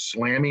op-eds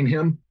slamming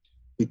him.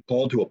 He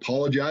called to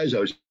apologize. I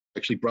was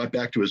actually brought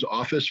back to his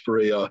office for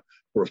a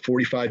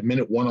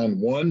 45-minute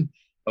one-on-one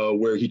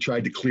where he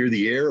tried to clear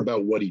the air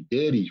about what he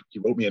did. He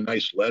wrote me a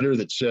nice letter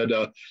that said,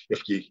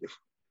 if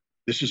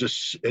this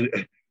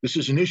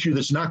is an issue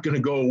that's not going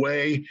to go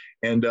away,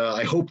 and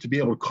I hope to be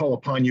able to call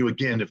upon you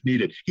again if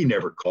needed. He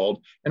never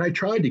called, and I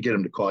tried to get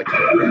him to call. I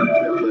tried to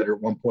that letter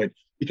at one point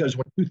because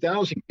when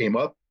 2000 came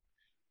up,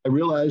 I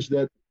realized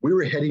that we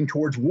were heading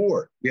towards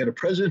war. We had a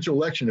presidential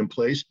election in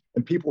place,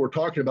 and people were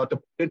talking about the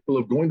potential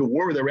of going to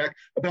war with Iraq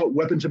about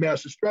weapons of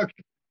mass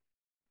destruction.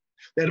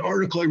 That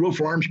article I wrote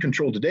for Arms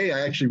Control Today,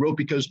 I actually wrote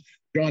because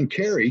John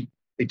Kerry,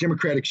 a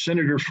Democratic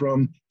senator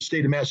from the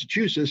state of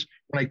Massachusetts,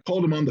 when I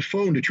called him on the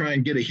phone to try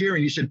and get a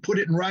hearing, he said, put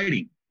it in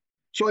writing.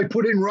 So I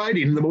put it in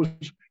writing in the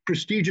most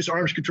prestigious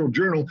arms control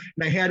journal,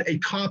 and I had a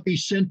copy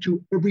sent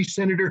to every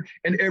senator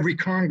and every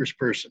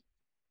congressperson.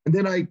 And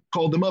then I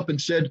called them up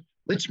and said,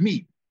 let's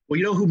meet. Well,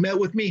 you know who met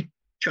with me?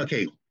 Chuck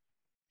Hagel.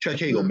 Chuck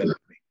Hagel met with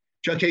me.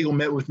 Chuck Hagel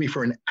met with me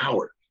for an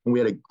hour, and we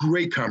had a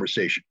great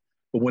conversation.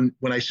 But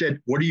when I said,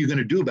 what are you going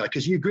to do about it?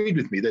 Because he agreed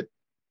with me that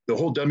the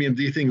whole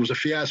WMD thing was a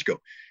fiasco.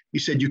 He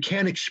said, you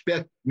can't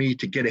expect me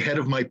to get ahead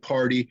of my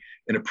party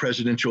in a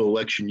presidential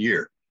election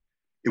year.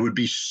 It would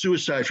be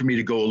suicide for me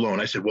to go alone.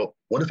 I said, well,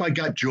 what if I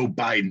got Joe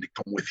Biden to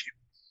come with you?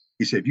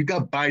 He said, you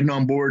got Biden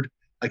on board?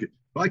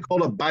 I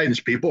called up Biden's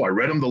people. I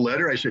read him the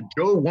letter. I said,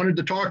 Joe wanted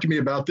to talk to me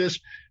about this.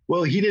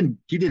 Well, he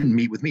didn't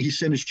meet with me. He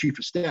sent his chief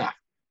of staff.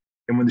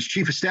 And when his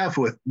chief of staff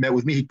met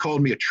with me, he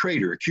called me a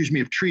traitor, accused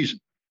me of treason.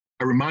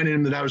 I reminded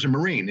him that I was a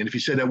Marine. And if he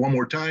said that one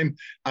more time,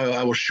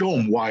 I will show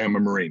him why I'm a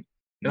Marine.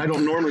 And I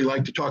don't normally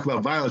like to talk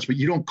about violence, but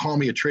you don't call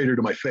me a traitor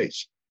to my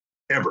face,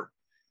 ever.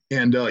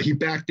 And he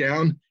backed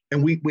down,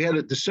 and we had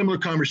a similar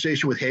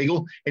conversation with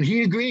Hagel, and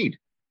he agreed.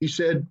 He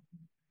said,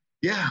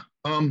 yeah,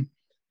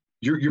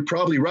 you're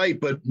probably right,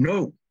 but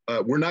no,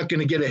 we're not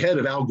going to get ahead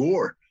of Al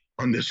Gore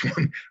on this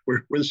one.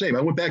 We're the same.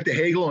 I went back to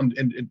Hagel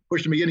and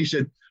pushed him again. He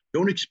said,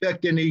 don't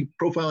expect any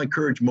profile and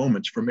courage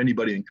moments from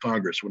anybody in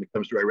Congress when it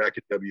comes to Iraq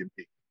and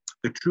WMD.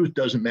 The truth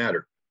doesn't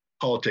matter.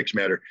 Politics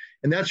matter.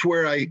 And that's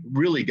where I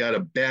really got a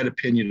bad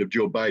opinion of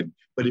Joe Biden.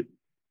 But it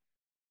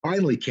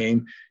finally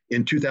came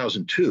in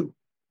 2002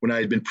 when I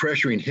had been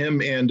pressuring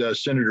him and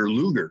Senator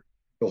Lugar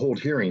to hold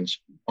hearings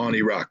on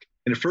Iraq.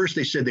 And at first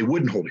they said they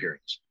wouldn't hold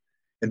hearings.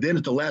 And then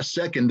at the last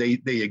second,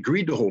 they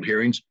agreed to hold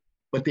hearings,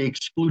 but they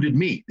excluded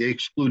me. They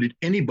excluded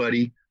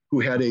anybody who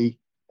had a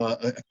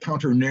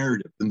counter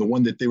narrative than the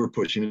one that they were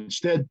pushing.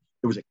 Instead,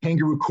 there was a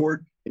kangaroo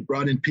court They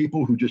brought in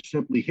people who just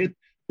simply hit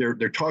their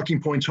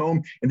talking points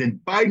home. And then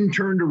Biden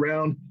turned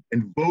around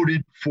and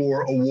voted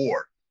for a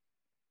war.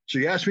 So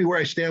you ask me where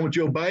I stand with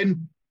Joe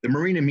Biden? The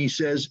Marine in me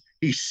says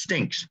he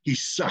stinks. He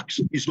sucks.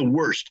 He's the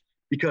worst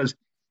because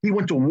he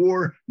went to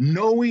war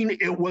knowing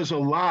it was a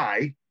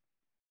lie,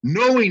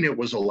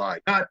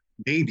 not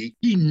maybe.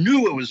 He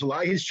knew it was a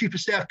lie. His chief of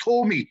staff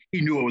told me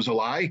he knew it was a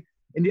lie.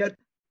 And yet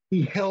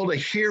he held a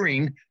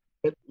hearing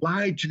that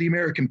lied to the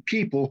American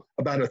people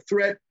about a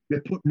threat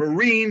that put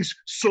Marines,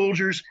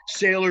 soldiers,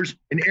 sailors,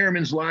 and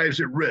airmen's lives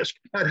at risk.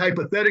 Not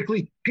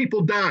hypothetically,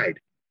 people died.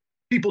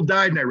 People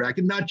died in Iraq,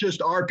 and not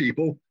just our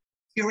people,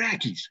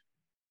 Iraqis.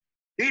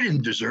 They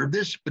didn't deserve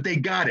this, but they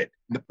got it.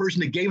 And the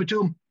person that gave it to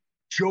them,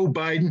 Joe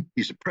Biden,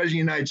 he's the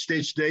president of the United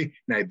States today,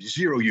 and I have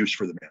zero use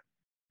for the man.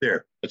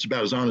 There, that's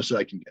about as honest as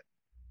I can get.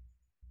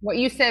 What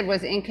you said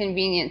was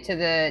inconvenient to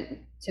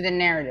the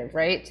narrative,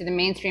 right? To the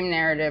mainstream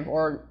narrative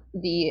or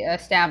the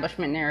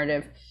establishment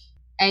narrative,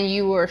 and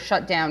you were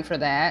shut down for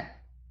that.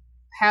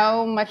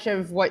 How much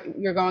of what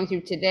you're going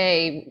through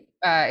today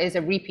is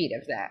a repeat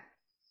of that?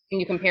 Can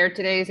you compare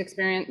today's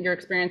experience, your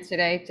experience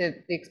today, to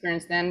the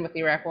experience then with the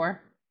Iraq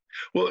War?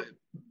 Well,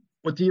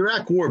 with the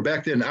Iraq War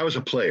back then, I was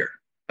a player.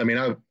 I mean,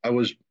 I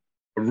was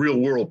a real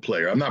world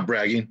player. I'm not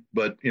bragging,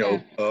 but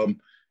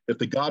if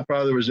the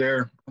Godfather was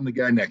there, I'm the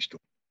guy next to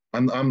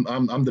him.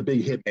 I'm the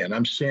big hit man.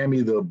 I'm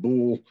Sammy the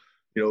Bull,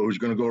 who's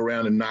going to go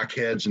around and knock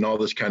heads and all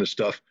this kind of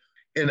stuff.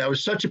 And I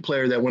was such a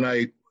player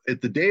that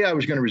at the day I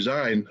was going to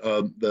resign,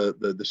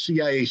 the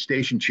CIA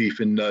station chief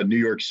in New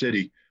York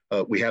City,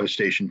 we have a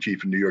station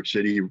chief in New York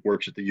City. He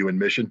works at the UN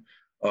mission.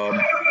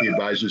 He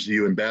advises the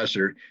UN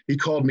ambassador. He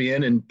called me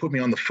in and put me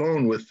on the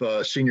phone with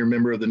a senior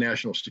member of the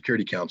National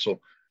Security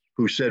Council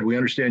who said, "We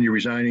understand you're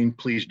resigning.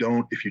 Please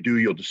don't. If you do,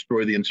 you'll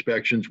destroy the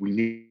inspections. We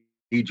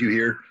need you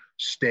here.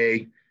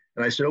 Stay."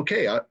 And I said,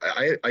 "Okay,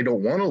 I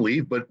don't want to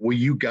leave, but will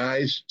you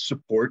guys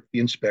support the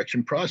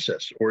inspection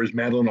process? Or is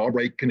Madeleine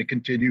Albright going to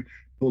continue to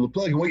pull the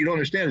plug?" And what you don't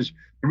understand is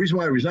the reason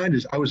why I resigned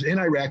is I was in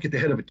Iraq at the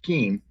head of a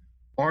team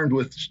armed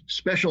with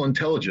special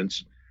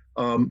intelligence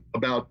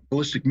about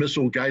ballistic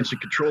missile guidance and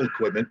control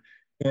equipment.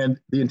 And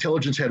the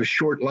intelligence had a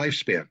short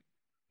lifespan.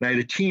 And I had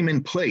a team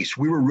in place.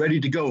 We were ready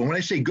to go. And when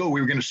I say go,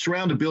 we were going to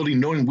surround a building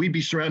knowing we'd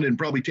be surrounded and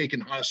probably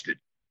taken hostage.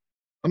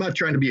 I'm not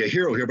trying to be a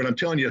hero here, but I'm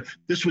telling you,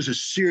 this was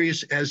as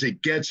serious as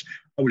it gets.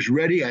 I was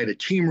ready. I had a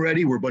team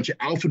ready. We're a bunch of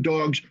alpha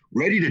dogs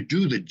ready to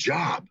do the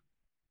job.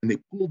 And they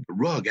pulled the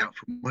rug out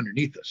from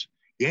underneath us,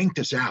 yanked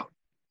us out.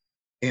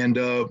 And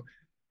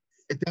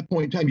at that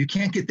point in time, you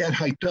can't get that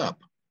hyped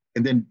up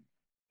and then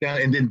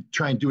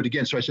try and do it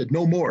again. So I said,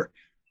 no more.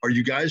 Are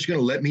you guys going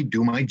to let me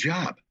do my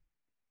job?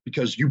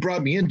 Because you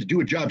brought me in to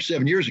do a job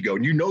 7 years ago,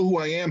 and you know who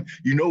I am.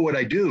 You know what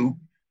I do.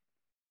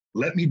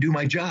 Let me do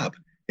my job.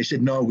 They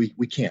said, no, we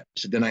can't. I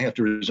said, then I have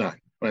to resign.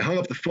 When I hung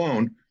up the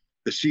phone,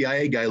 the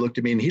CIA guy looked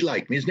at me and he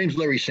liked me. His name's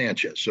Larry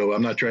Sanchez. So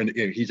I'm not trying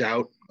to, he's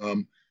out.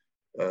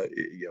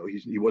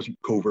 He wasn't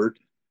covert,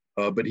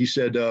 but he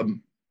said,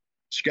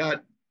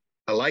 Scott,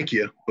 I like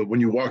you, but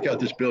when you walk out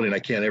this building, I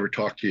can't ever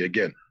talk to you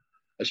again.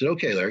 I said,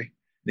 okay, Larry.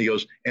 And he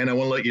goes, and I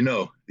want to let you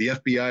know, the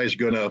FBI is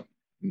going to,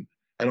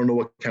 I don't know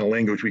what kind of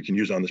language we can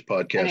use on this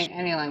podcast.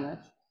 Any language.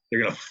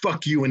 They're going to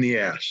fuck you in the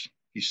ass.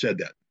 He said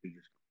that.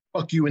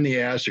 Fuck you in the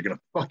ass. They're going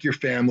to fuck your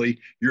family.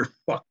 You're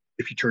fucked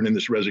if you turn in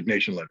this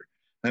resignation letter.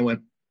 I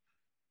went,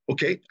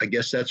 okay, I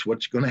guess that's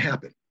what's going to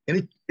happen.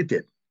 And it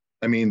did.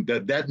 I mean,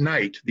 that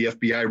night, the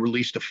FBI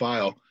released a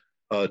file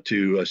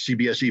to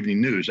CBS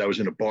Evening News. I was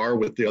in a bar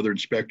with the other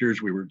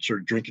inspectors. We were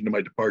sort of drinking to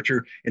my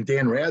departure. And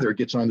Dan Rather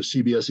gets on the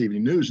CBS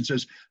Evening News and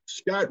says,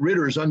 Scott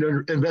Ritter is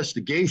under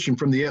investigation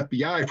from the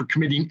FBI for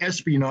committing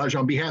espionage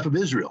on behalf of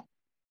Israel.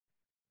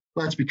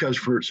 Well, that's because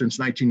since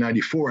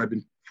 1994, I've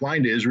been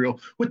flying to Israel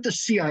with the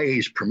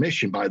CIA's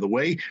permission, by the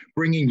way,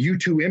 bringing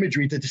U2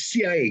 imagery that the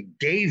CIA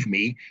gave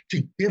me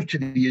to give to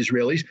the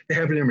Israelis, to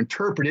have them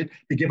interpreted,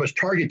 to give us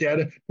target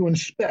data to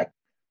inspect.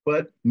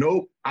 But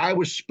no, I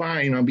was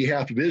spying on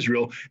behalf of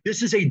Israel.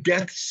 This is a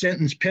death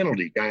sentence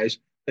penalty, guys,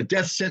 a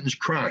death sentence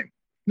crime.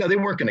 Now, they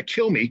weren't going to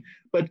kill me,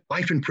 but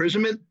life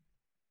imprisonment.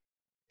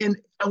 And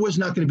I was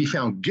not going to be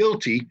found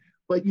guilty.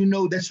 But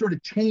that sort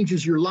of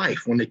changes your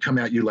life when they come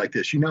at you like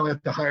this. You now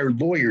have to hire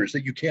lawyers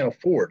that you can't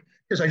afford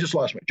because I just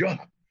lost my job.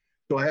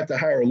 So I have to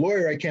hire a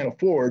lawyer I can't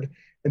afford.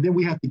 And then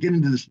we have to get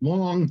into this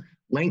long,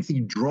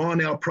 lengthy,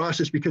 drawn out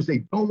process because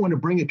they don't want to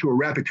bring it to a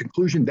rapid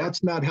conclusion.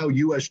 That's not how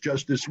U.S.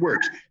 justice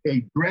works.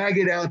 They drag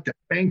it out to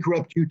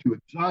bankrupt you, to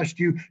exhaust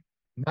you,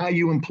 deny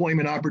you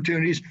employment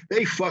opportunities.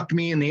 They fucked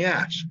me in the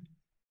ass.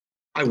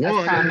 I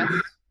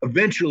won.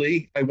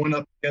 Eventually, I went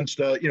up against,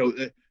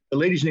 the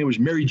lady's name was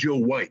Mary Jo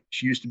White.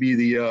 She used to be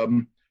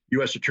the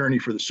U.S. attorney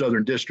for the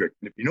Southern District.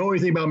 And if you know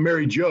anything about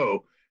Mary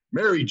Jo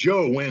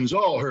wins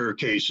all her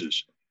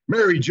cases.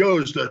 Mary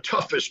Jo's the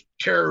toughest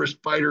terrorist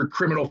fighter,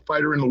 criminal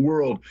fighter in the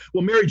world.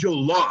 Well, Mary Jo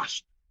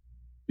lost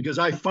because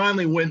I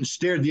finally went and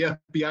stared the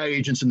FBI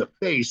agents in the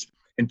face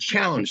and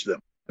challenged them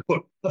to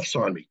put cuffs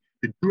on me,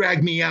 to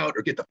drag me out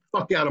or get the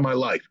fuck out of my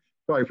life.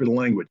 Sorry for the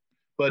language.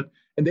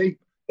 And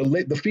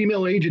the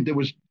female agent that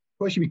was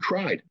questioning me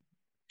cried.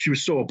 She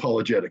was so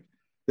apologetic.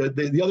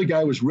 The other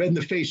guy was red in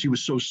the face. He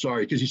was so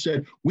sorry because he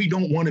said, we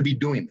don't want to be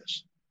doing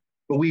this,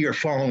 but we are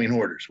following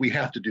orders. We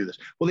have to do this.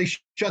 Well, they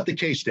shut the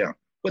case down,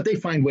 but they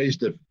find ways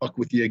to fuck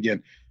with you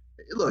again.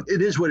 Look,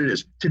 it is what it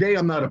is. Today,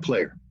 I'm not a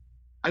player.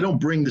 I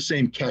don't bring the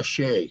same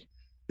cachet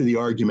to the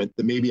argument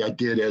that maybe I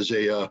did as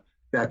a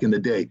back in the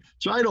day.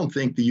 So I don't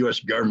think the U.S.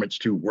 government's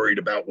too worried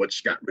about what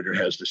Scott Ritter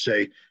has to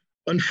say.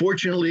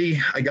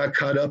 Unfortunately, I got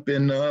caught up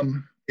in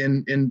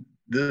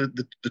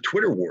the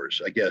Twitter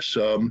wars, I guess.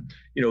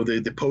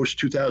 The post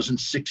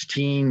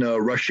 2016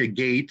 Russia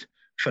Gate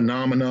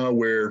phenomena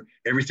where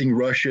everything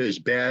Russia is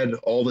bad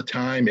all the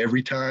time,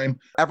 every time.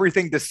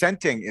 Everything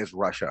dissenting is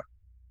Russia.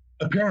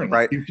 Apparently,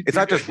 right? It's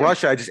not just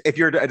Russia. If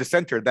you're a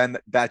dissenter, then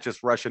that's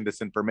just Russian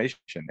disinformation.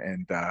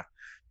 And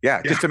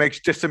just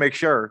to make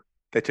sure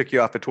they took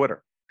you off of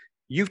Twitter.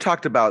 You've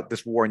talked about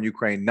this war in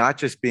Ukraine not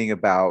just being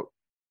about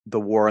the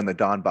war in the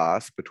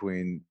Donbass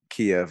between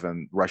Kiev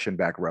and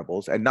Russian-backed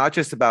rebels, and not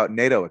just about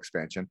NATO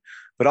expansion,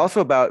 but also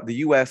about the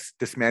U.S.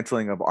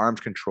 dismantling of arms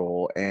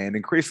control and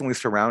increasingly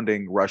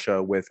surrounding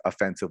Russia with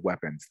offensive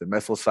weapons, the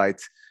missile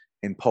sites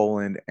in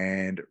Poland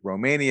and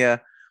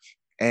Romania,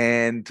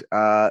 and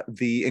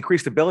the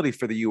increased ability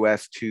for the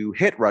U.S. to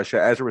hit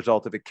Russia as a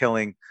result of it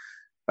killing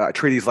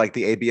treaties like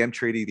the ABM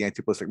Treaty, the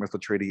Anti-Ballistic Missile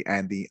Treaty,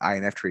 and the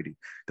INF Treaty.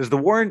 Does the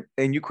war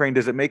in Ukraine,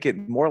 does it make it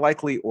more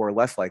likely or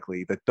less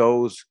likely that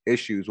those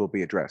issues will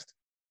be addressed?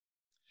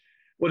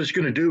 What it's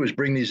going to do is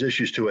bring these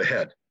issues to a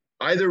head.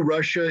 Either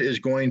Russia is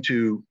going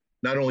to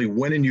not only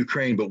win in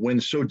Ukraine, but win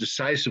so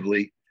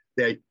decisively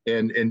that,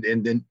 and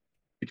then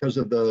because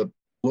of the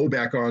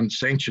blowback on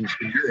sanctions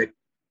in Europe,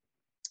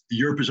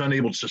 Europe is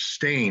unable to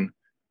sustain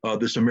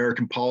this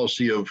American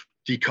policy of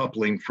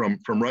decoupling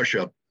from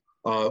Russia.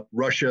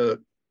 Russia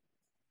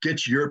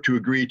gets Europe to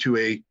agree to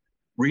a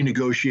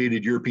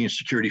renegotiated European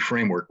security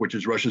framework, which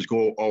is Russia's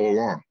goal all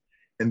along.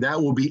 And that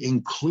will be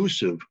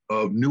inclusive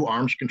of new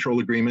arms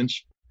control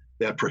agreements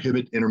that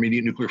prohibit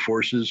intermediate nuclear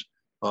forces,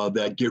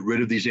 that get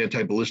rid of these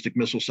anti-ballistic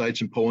missile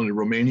sites in Poland and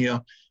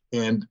Romania,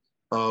 and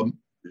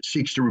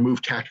seeks to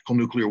remove tactical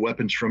nuclear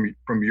weapons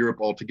from Europe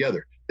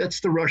altogether.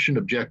 That's the Russian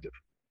objective.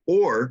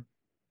 Or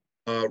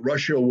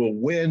Russia will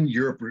win,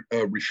 Europe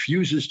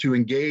refuses to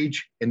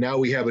engage, and now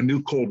we have a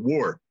new Cold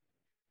War,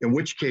 in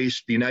which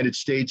case the United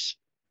States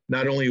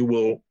not only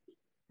will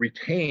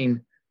retain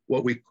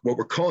what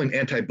we're calling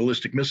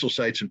anti-ballistic missile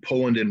sites in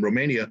Poland and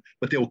Romania,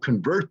 but they will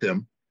convert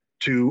them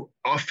to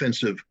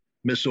offensive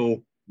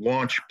missile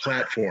launch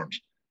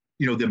platforms.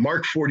 The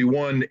Mark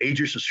 41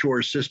 Aegis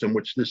Ashore system,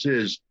 which this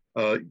is,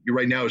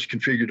 right now is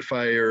configured to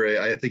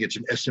fire, I think it's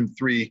an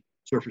SM-3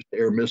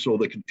 surface-to-air missile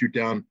that can shoot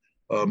down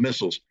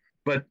missiles.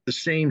 But the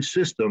same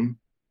system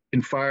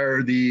can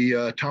fire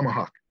the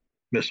Tomahawk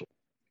missile.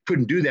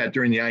 Couldn't do that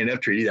during the INF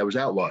Treaty. That was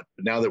outlawed.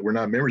 But now that we're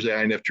not members of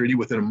the INF Treaty,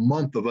 within a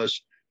month of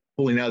us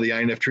pulling out of the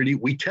INF Treaty,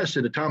 we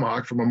tested a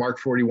Tomahawk from a Mark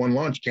 41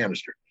 launch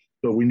canister.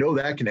 So we know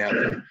that can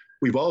happen.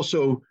 We've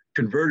also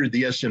converted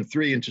the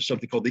SM-3 into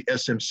something called the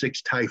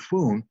SM-6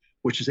 Typhoon,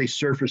 which is a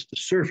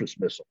surface-to-surface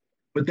missile.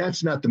 But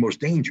that's not the most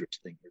dangerous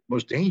thing. The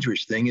most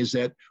dangerous thing is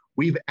that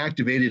we've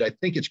activated, I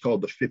think it's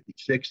called the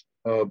 56th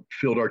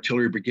Field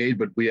Artillery Brigade,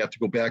 but we have to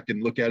go back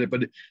and look at it.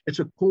 But it's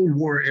a Cold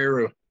War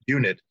era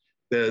unit.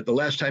 The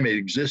last time it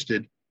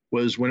existed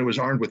was when it was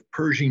armed with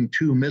Pershing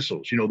 2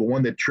 missiles, the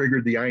one that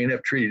triggered the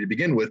INF Treaty to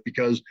begin with,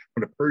 because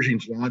when the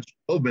Pershings launched,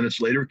 12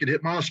 minutes later, it could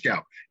hit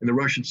Moscow. And the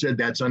Russians said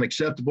that's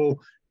unacceptable.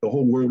 The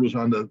whole world was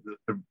on the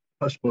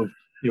cusp of,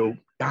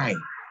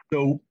 dying.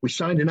 So we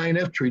signed an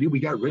INF Treaty. We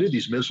got rid of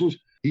these missiles,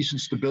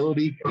 decent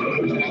stability.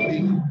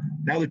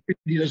 Now the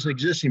treaty doesn't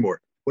exist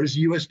anymore. What is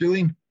the U.S.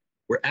 doing?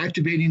 We're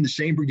activating the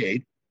same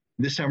brigade.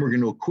 This time we're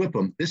going to equip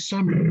them this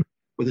summer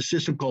with a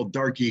system called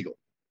Dark Eagle.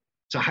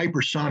 It's a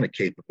hypersonic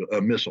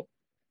missile,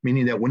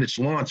 meaning that when it's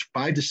launched,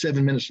 5 to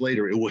 7 minutes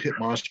later, it will hit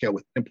Moscow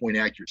with pinpoint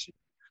accuracy.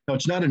 Now,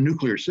 it's not a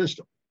nuclear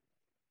system,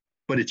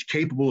 but it's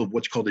capable of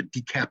what's called a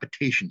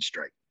decapitation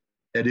strike.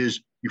 That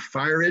is, you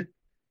fire it,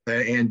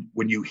 and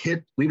when you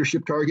hit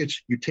leadership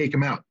targets, you take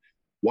them out.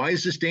 Why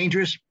is this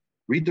dangerous?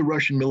 Read the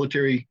Russian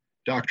military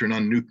doctrine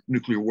on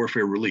nuclear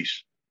warfare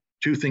release.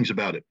 Two things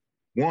about it.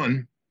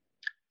 One,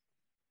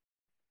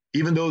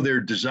 even though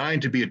they're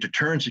designed to be a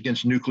deterrence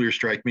against nuclear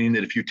strike, meaning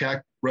that if you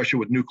attack Russia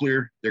with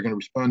nuclear, they're going to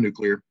respond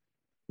nuclear.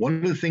 One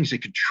of the things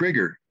that could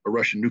trigger a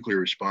Russian nuclear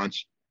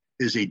response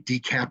is a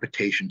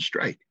decapitation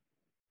strike.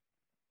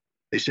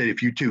 They said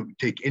if you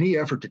take any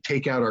effort to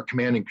take out our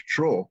command and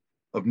control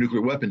of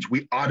nuclear weapons,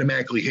 we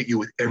automatically hit you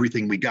with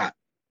everything we got.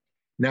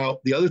 Now,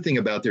 the other thing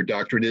about their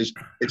doctrine is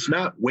it's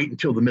not wait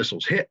until the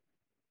missiles hit.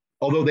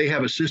 Although they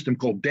have a system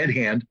called dead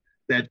hand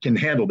that can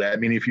handle that. I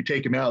mean, if you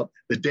take them out,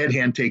 the dead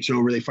hand takes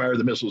over, they fire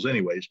the missiles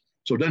anyways.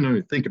 So it doesn't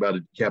even think about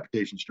a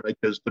decapitation strike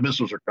because the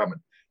missiles are coming.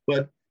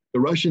 But the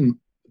Russian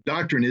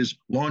doctrine is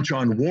launch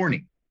on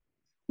warning,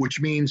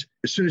 which means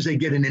as soon as they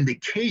get an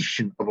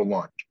indication of a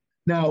launch.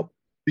 Now,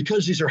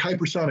 because these are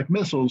hypersonic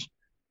missiles,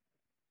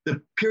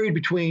 the period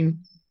between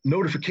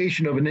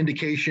notification of an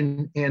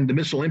indication and the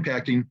missile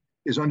impacting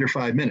is under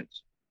 5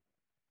 minutes.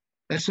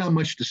 That's not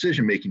much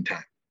decision-making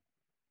time.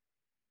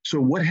 So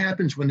what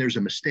happens when there's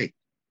a mistake?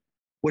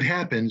 What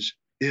happens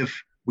if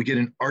we get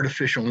an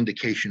artificial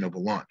indication of a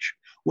launch?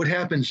 What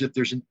happens if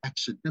there's an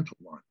accidental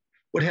launch?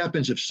 What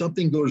happens if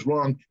something goes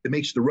wrong that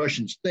makes the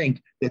Russians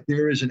think that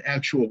there is an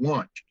actual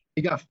launch?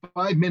 They got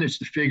 5 minutes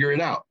to figure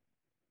it out.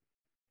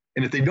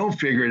 And if they don't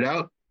figure it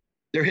out,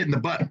 they're hitting the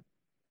button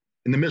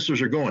and the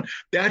missiles are going.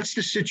 That's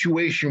the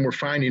situation we're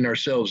finding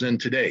ourselves in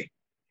today.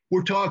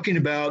 We're talking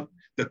about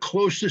the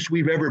closest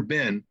we've ever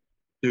been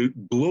to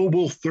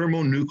global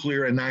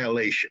thermonuclear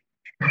annihilation.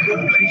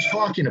 Nobody's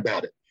talking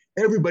about it.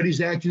 Everybody's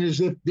acting as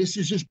if this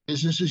is just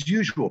business as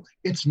usual.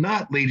 It's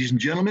not, ladies and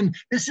gentlemen.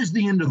 This is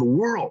the end of the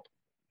world.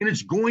 And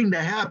it's going to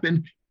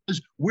happen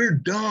because we're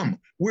dumb,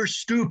 we're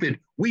stupid,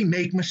 we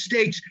make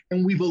mistakes,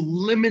 and we've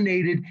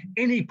eliminated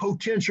any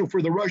potential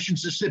for the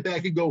Russians to sit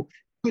back and go,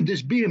 could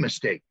this be a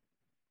mistake?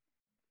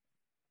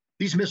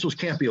 These missiles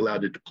can't be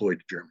allowed to deploy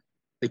to Germany.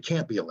 They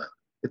can't be allowed.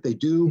 If they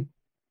do,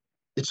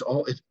 it's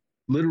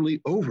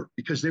literally over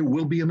because there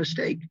will be a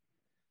mistake.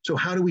 So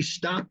how do we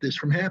stop this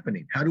from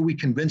happening? How do we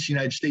convince the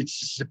United States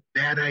this is a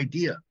bad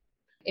idea?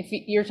 If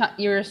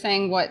you're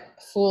saying what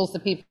fools the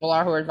people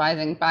are who are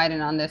advising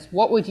Biden on this,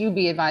 what would you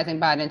be advising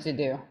Biden to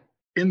do?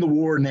 In the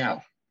war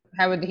now.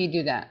 How would he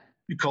do that?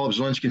 You call up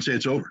Zelensky and say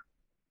it's over.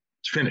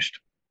 It's finished.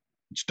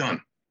 It's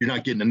done. You're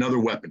not getting another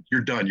weapon.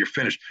 You're done. You're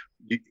finished.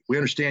 We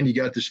understand you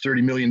got this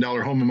 $30 million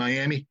home in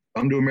Miami.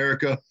 Come to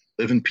America.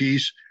 Live in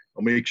peace.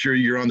 I'll make sure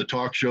you're on the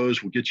talk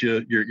shows. We'll get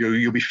you,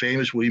 you'll be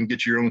famous. We'll even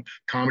get your own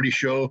comedy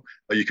show.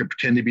 You can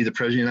pretend to be the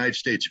president of the United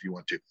States if you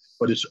want to,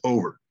 but it's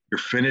over. You're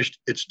finished.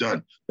 It's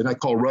done. Then I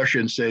call Russia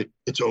and say,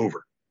 it's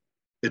over.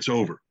 It's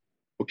over.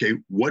 Okay,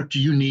 what do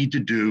you need to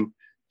do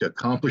to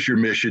accomplish your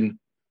mission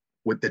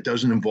that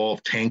doesn't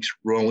involve tanks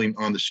rolling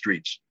on the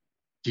streets?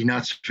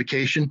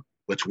 Denazification,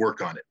 let's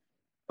work on it.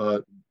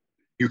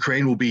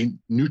 Ukraine will be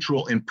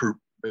neutral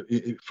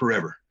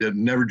forever. They'll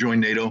never join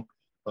NATO.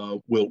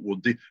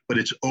 But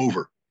it's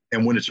over.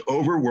 And when it's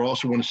over, we're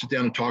also want to sit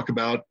down and talk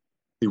about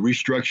the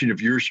restructuring of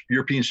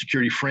European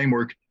security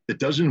framework that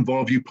doesn't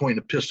involve you pointing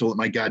a pistol at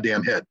my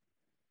goddamn head.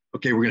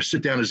 Okay, we're going to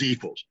sit down as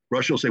equals.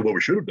 Russia will say, well,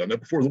 we should have done that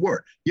before the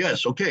war.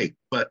 Yes, okay,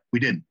 but we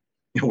didn't.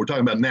 We're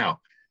talking about now.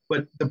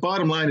 But the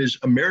bottom line is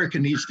America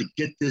needs to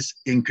get this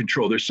in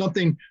control. There's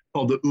something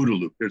called the OODA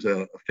loop. There's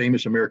a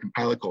famous American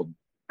pilot called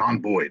Don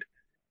Boyd,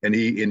 and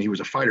he was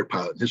a fighter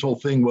pilot. His whole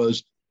thing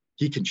was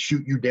he can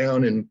shoot you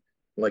down in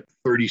like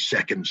 30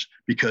 seconds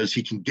because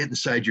he can get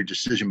inside your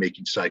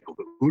decision-making cycle.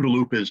 The OODA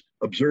loop is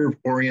observe,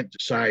 orient,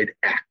 decide,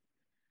 act.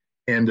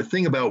 And the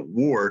thing about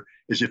war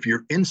is if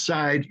you're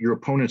inside your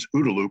opponent's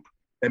OODA loop,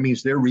 that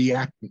means they're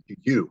reacting to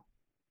you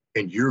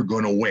and you're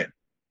going to win.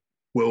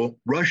 Well,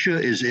 Russia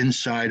is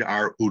inside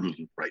our OODA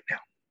loop right now.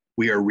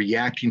 We are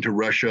reacting to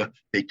Russia.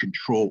 They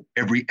control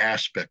every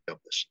aspect of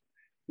this.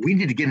 We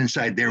need to get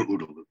inside their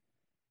OODA loop.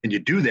 And you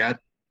do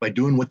that by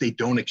doing what they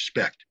don't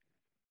expect.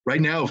 Right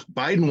now, if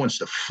Biden wants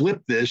to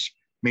flip this,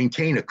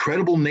 maintain a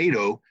credible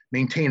NATO,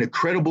 maintain a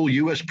credible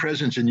US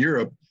presence in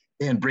Europe,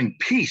 and bring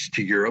peace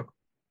to Europe,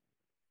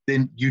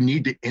 then you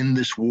need to end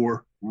this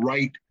war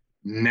right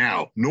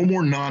now. No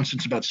more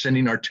nonsense about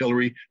sending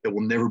artillery that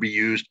will never be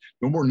used.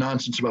 No more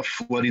nonsense about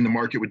flooding the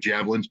market with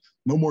javelins.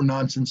 No more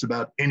nonsense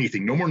about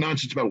anything. No more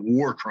nonsense about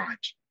war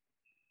crimes.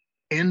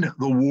 End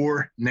the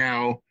war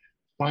now.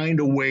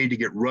 Find a way to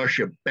get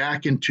Russia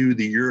back into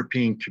the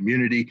European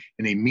community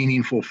in a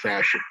meaningful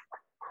fashion.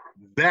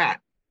 That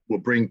will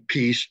bring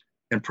peace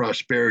and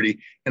prosperity.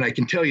 And I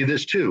can tell you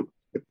this too,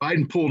 if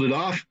Biden pulled it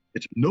off,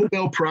 it's a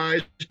Nobel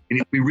Prize and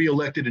he'll be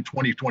reelected in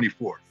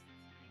 2024.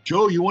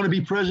 Joe, you want to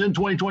be president in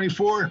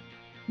 2024?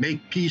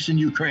 Make peace in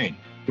Ukraine.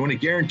 You want to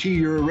guarantee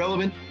you're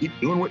irrelevant? Keep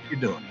doing what you're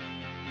doing.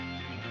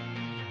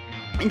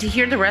 And to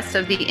hear the rest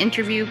of the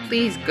interview,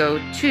 please go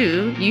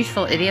to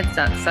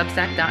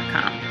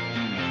usefulidiots.substack.com.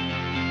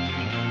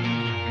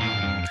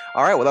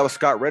 All right, well, that was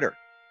Scott Ritter,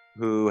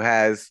 who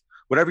has,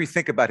 whatever you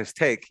think about his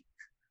take,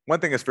 one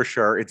thing is for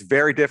sure, it's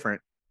very different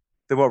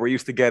than what we're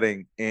used to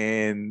getting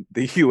in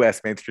the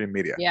U.S. mainstream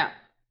media. Yeah.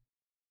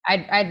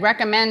 I'd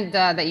recommend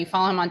that you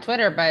follow him on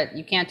Twitter, but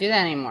you can't do that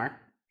anymore.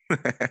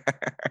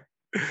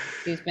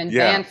 He's been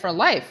banned for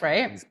life,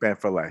 right? He's banned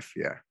for life,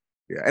 yeah.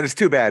 And it's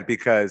too bad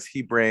because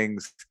he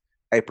brings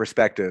a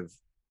perspective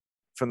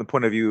from the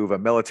point of view of a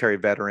military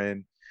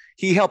veteran.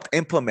 He helped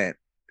implement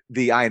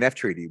the INF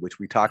Treaty, which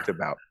we talked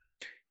about,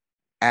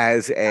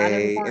 as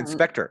a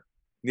inspector.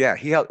 Yeah,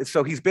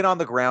 so he's been on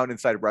the ground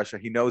inside Russia.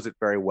 He knows it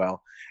very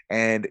well.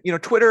 And,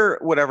 Twitter,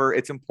 whatever,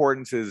 its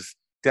importance is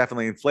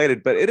definitely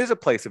inflated, but it is a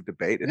place of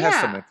debate. It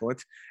has some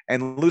influence.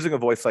 And losing a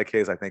voice like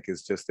his, I think,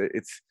 is just,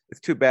 it's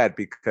too bad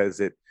because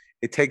it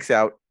takes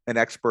out an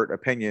expert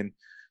opinion.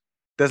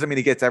 Doesn't mean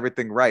he gets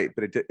everything right,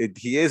 but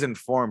he is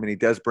informed and he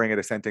does bring a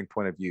dissenting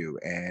point of view.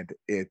 And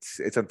it's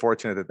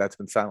unfortunate that that's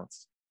been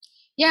silenced.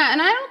 Yeah,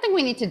 and I don't think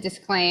we need to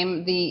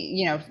disclaim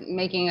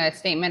making a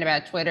statement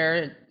about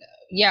Twitter.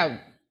 Yeah,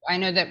 I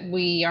know that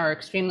we are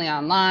extremely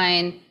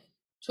online.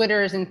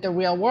 Twitter isn't the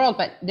real world,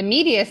 but the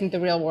media isn't the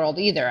real world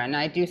either. And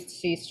I do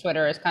see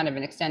Twitter as kind of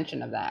an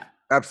extension of that.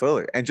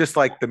 Absolutely. And just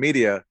like the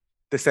media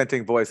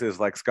dissenting voices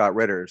like Scott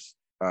Ritter's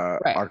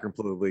are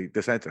completely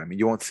dissenting. I mean,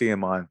 you won't see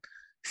him on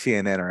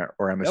CNN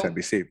or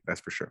MSNBC. Nope.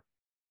 That's for sure.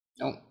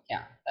 Oh,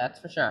 yeah, that's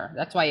for sure.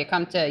 That's why you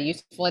come to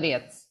Useful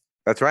Idiots.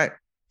 That's right.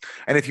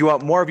 And if you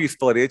want more of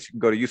Useful Idiots, you can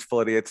go to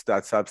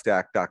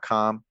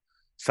usefulidiots.substack.com,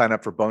 sign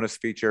up for bonus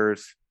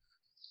features.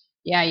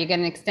 Yeah, you get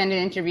an extended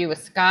interview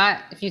with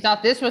Scott. If you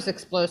thought this was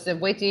explosive,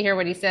 wait till you hear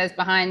what he says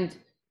behind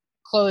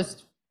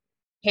closed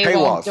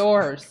paywall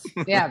doors.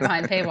 Yeah,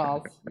 behind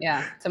paywalls.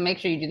 Yeah. So make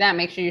sure you do that.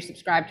 Make sure you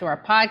subscribe to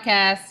our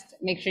podcast.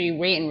 Make sure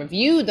you rate and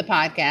review the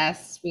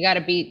podcast. We got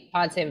to beat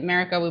Pod Save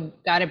America. We've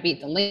got to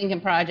beat the Lincoln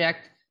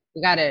Project.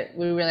 We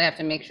really have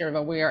to make sure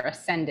that we are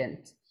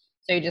ascendant.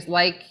 So you just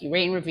you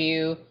rate and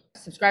review,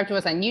 subscribe to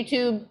us on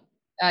YouTube,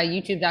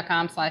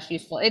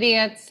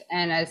 youtube.com/usefulidiots.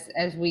 And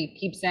as we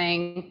keep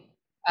saying,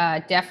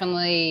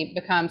 definitely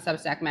become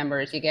Substack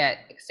members. You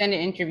get extended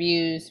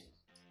interviews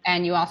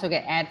and you also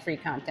get ad-free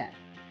content.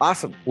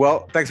 Awesome.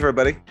 Well, thanks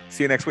everybody.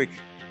 See you next week.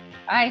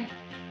 Bye.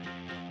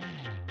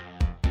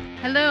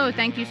 Hello,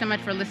 thank you so much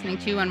for listening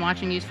to and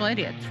watching Useful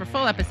Idiots. For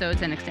full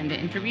episodes and extended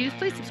interviews,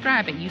 please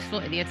subscribe at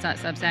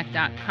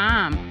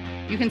usefulidiots.substack.com.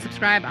 You can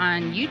subscribe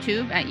on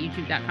YouTube at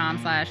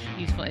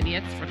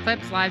youtube.com/usefulidiots for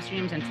clips, live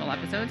streams, and full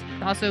episodes.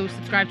 Also,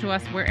 subscribe to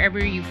us wherever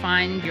you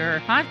find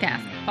your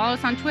podcast. Follow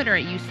us on Twitter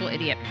at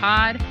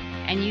UsefulIdiotPod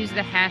and use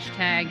the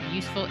hashtag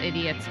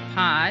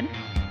UsefulIdiotsPod.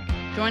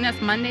 Join us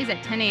Mondays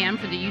at 10 a.m.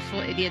 for the Useful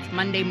Idiots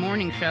Monday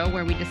Morning Show,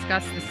 where we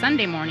discuss the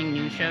Sunday morning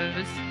news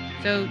shows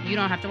so you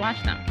don't have to watch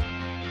them.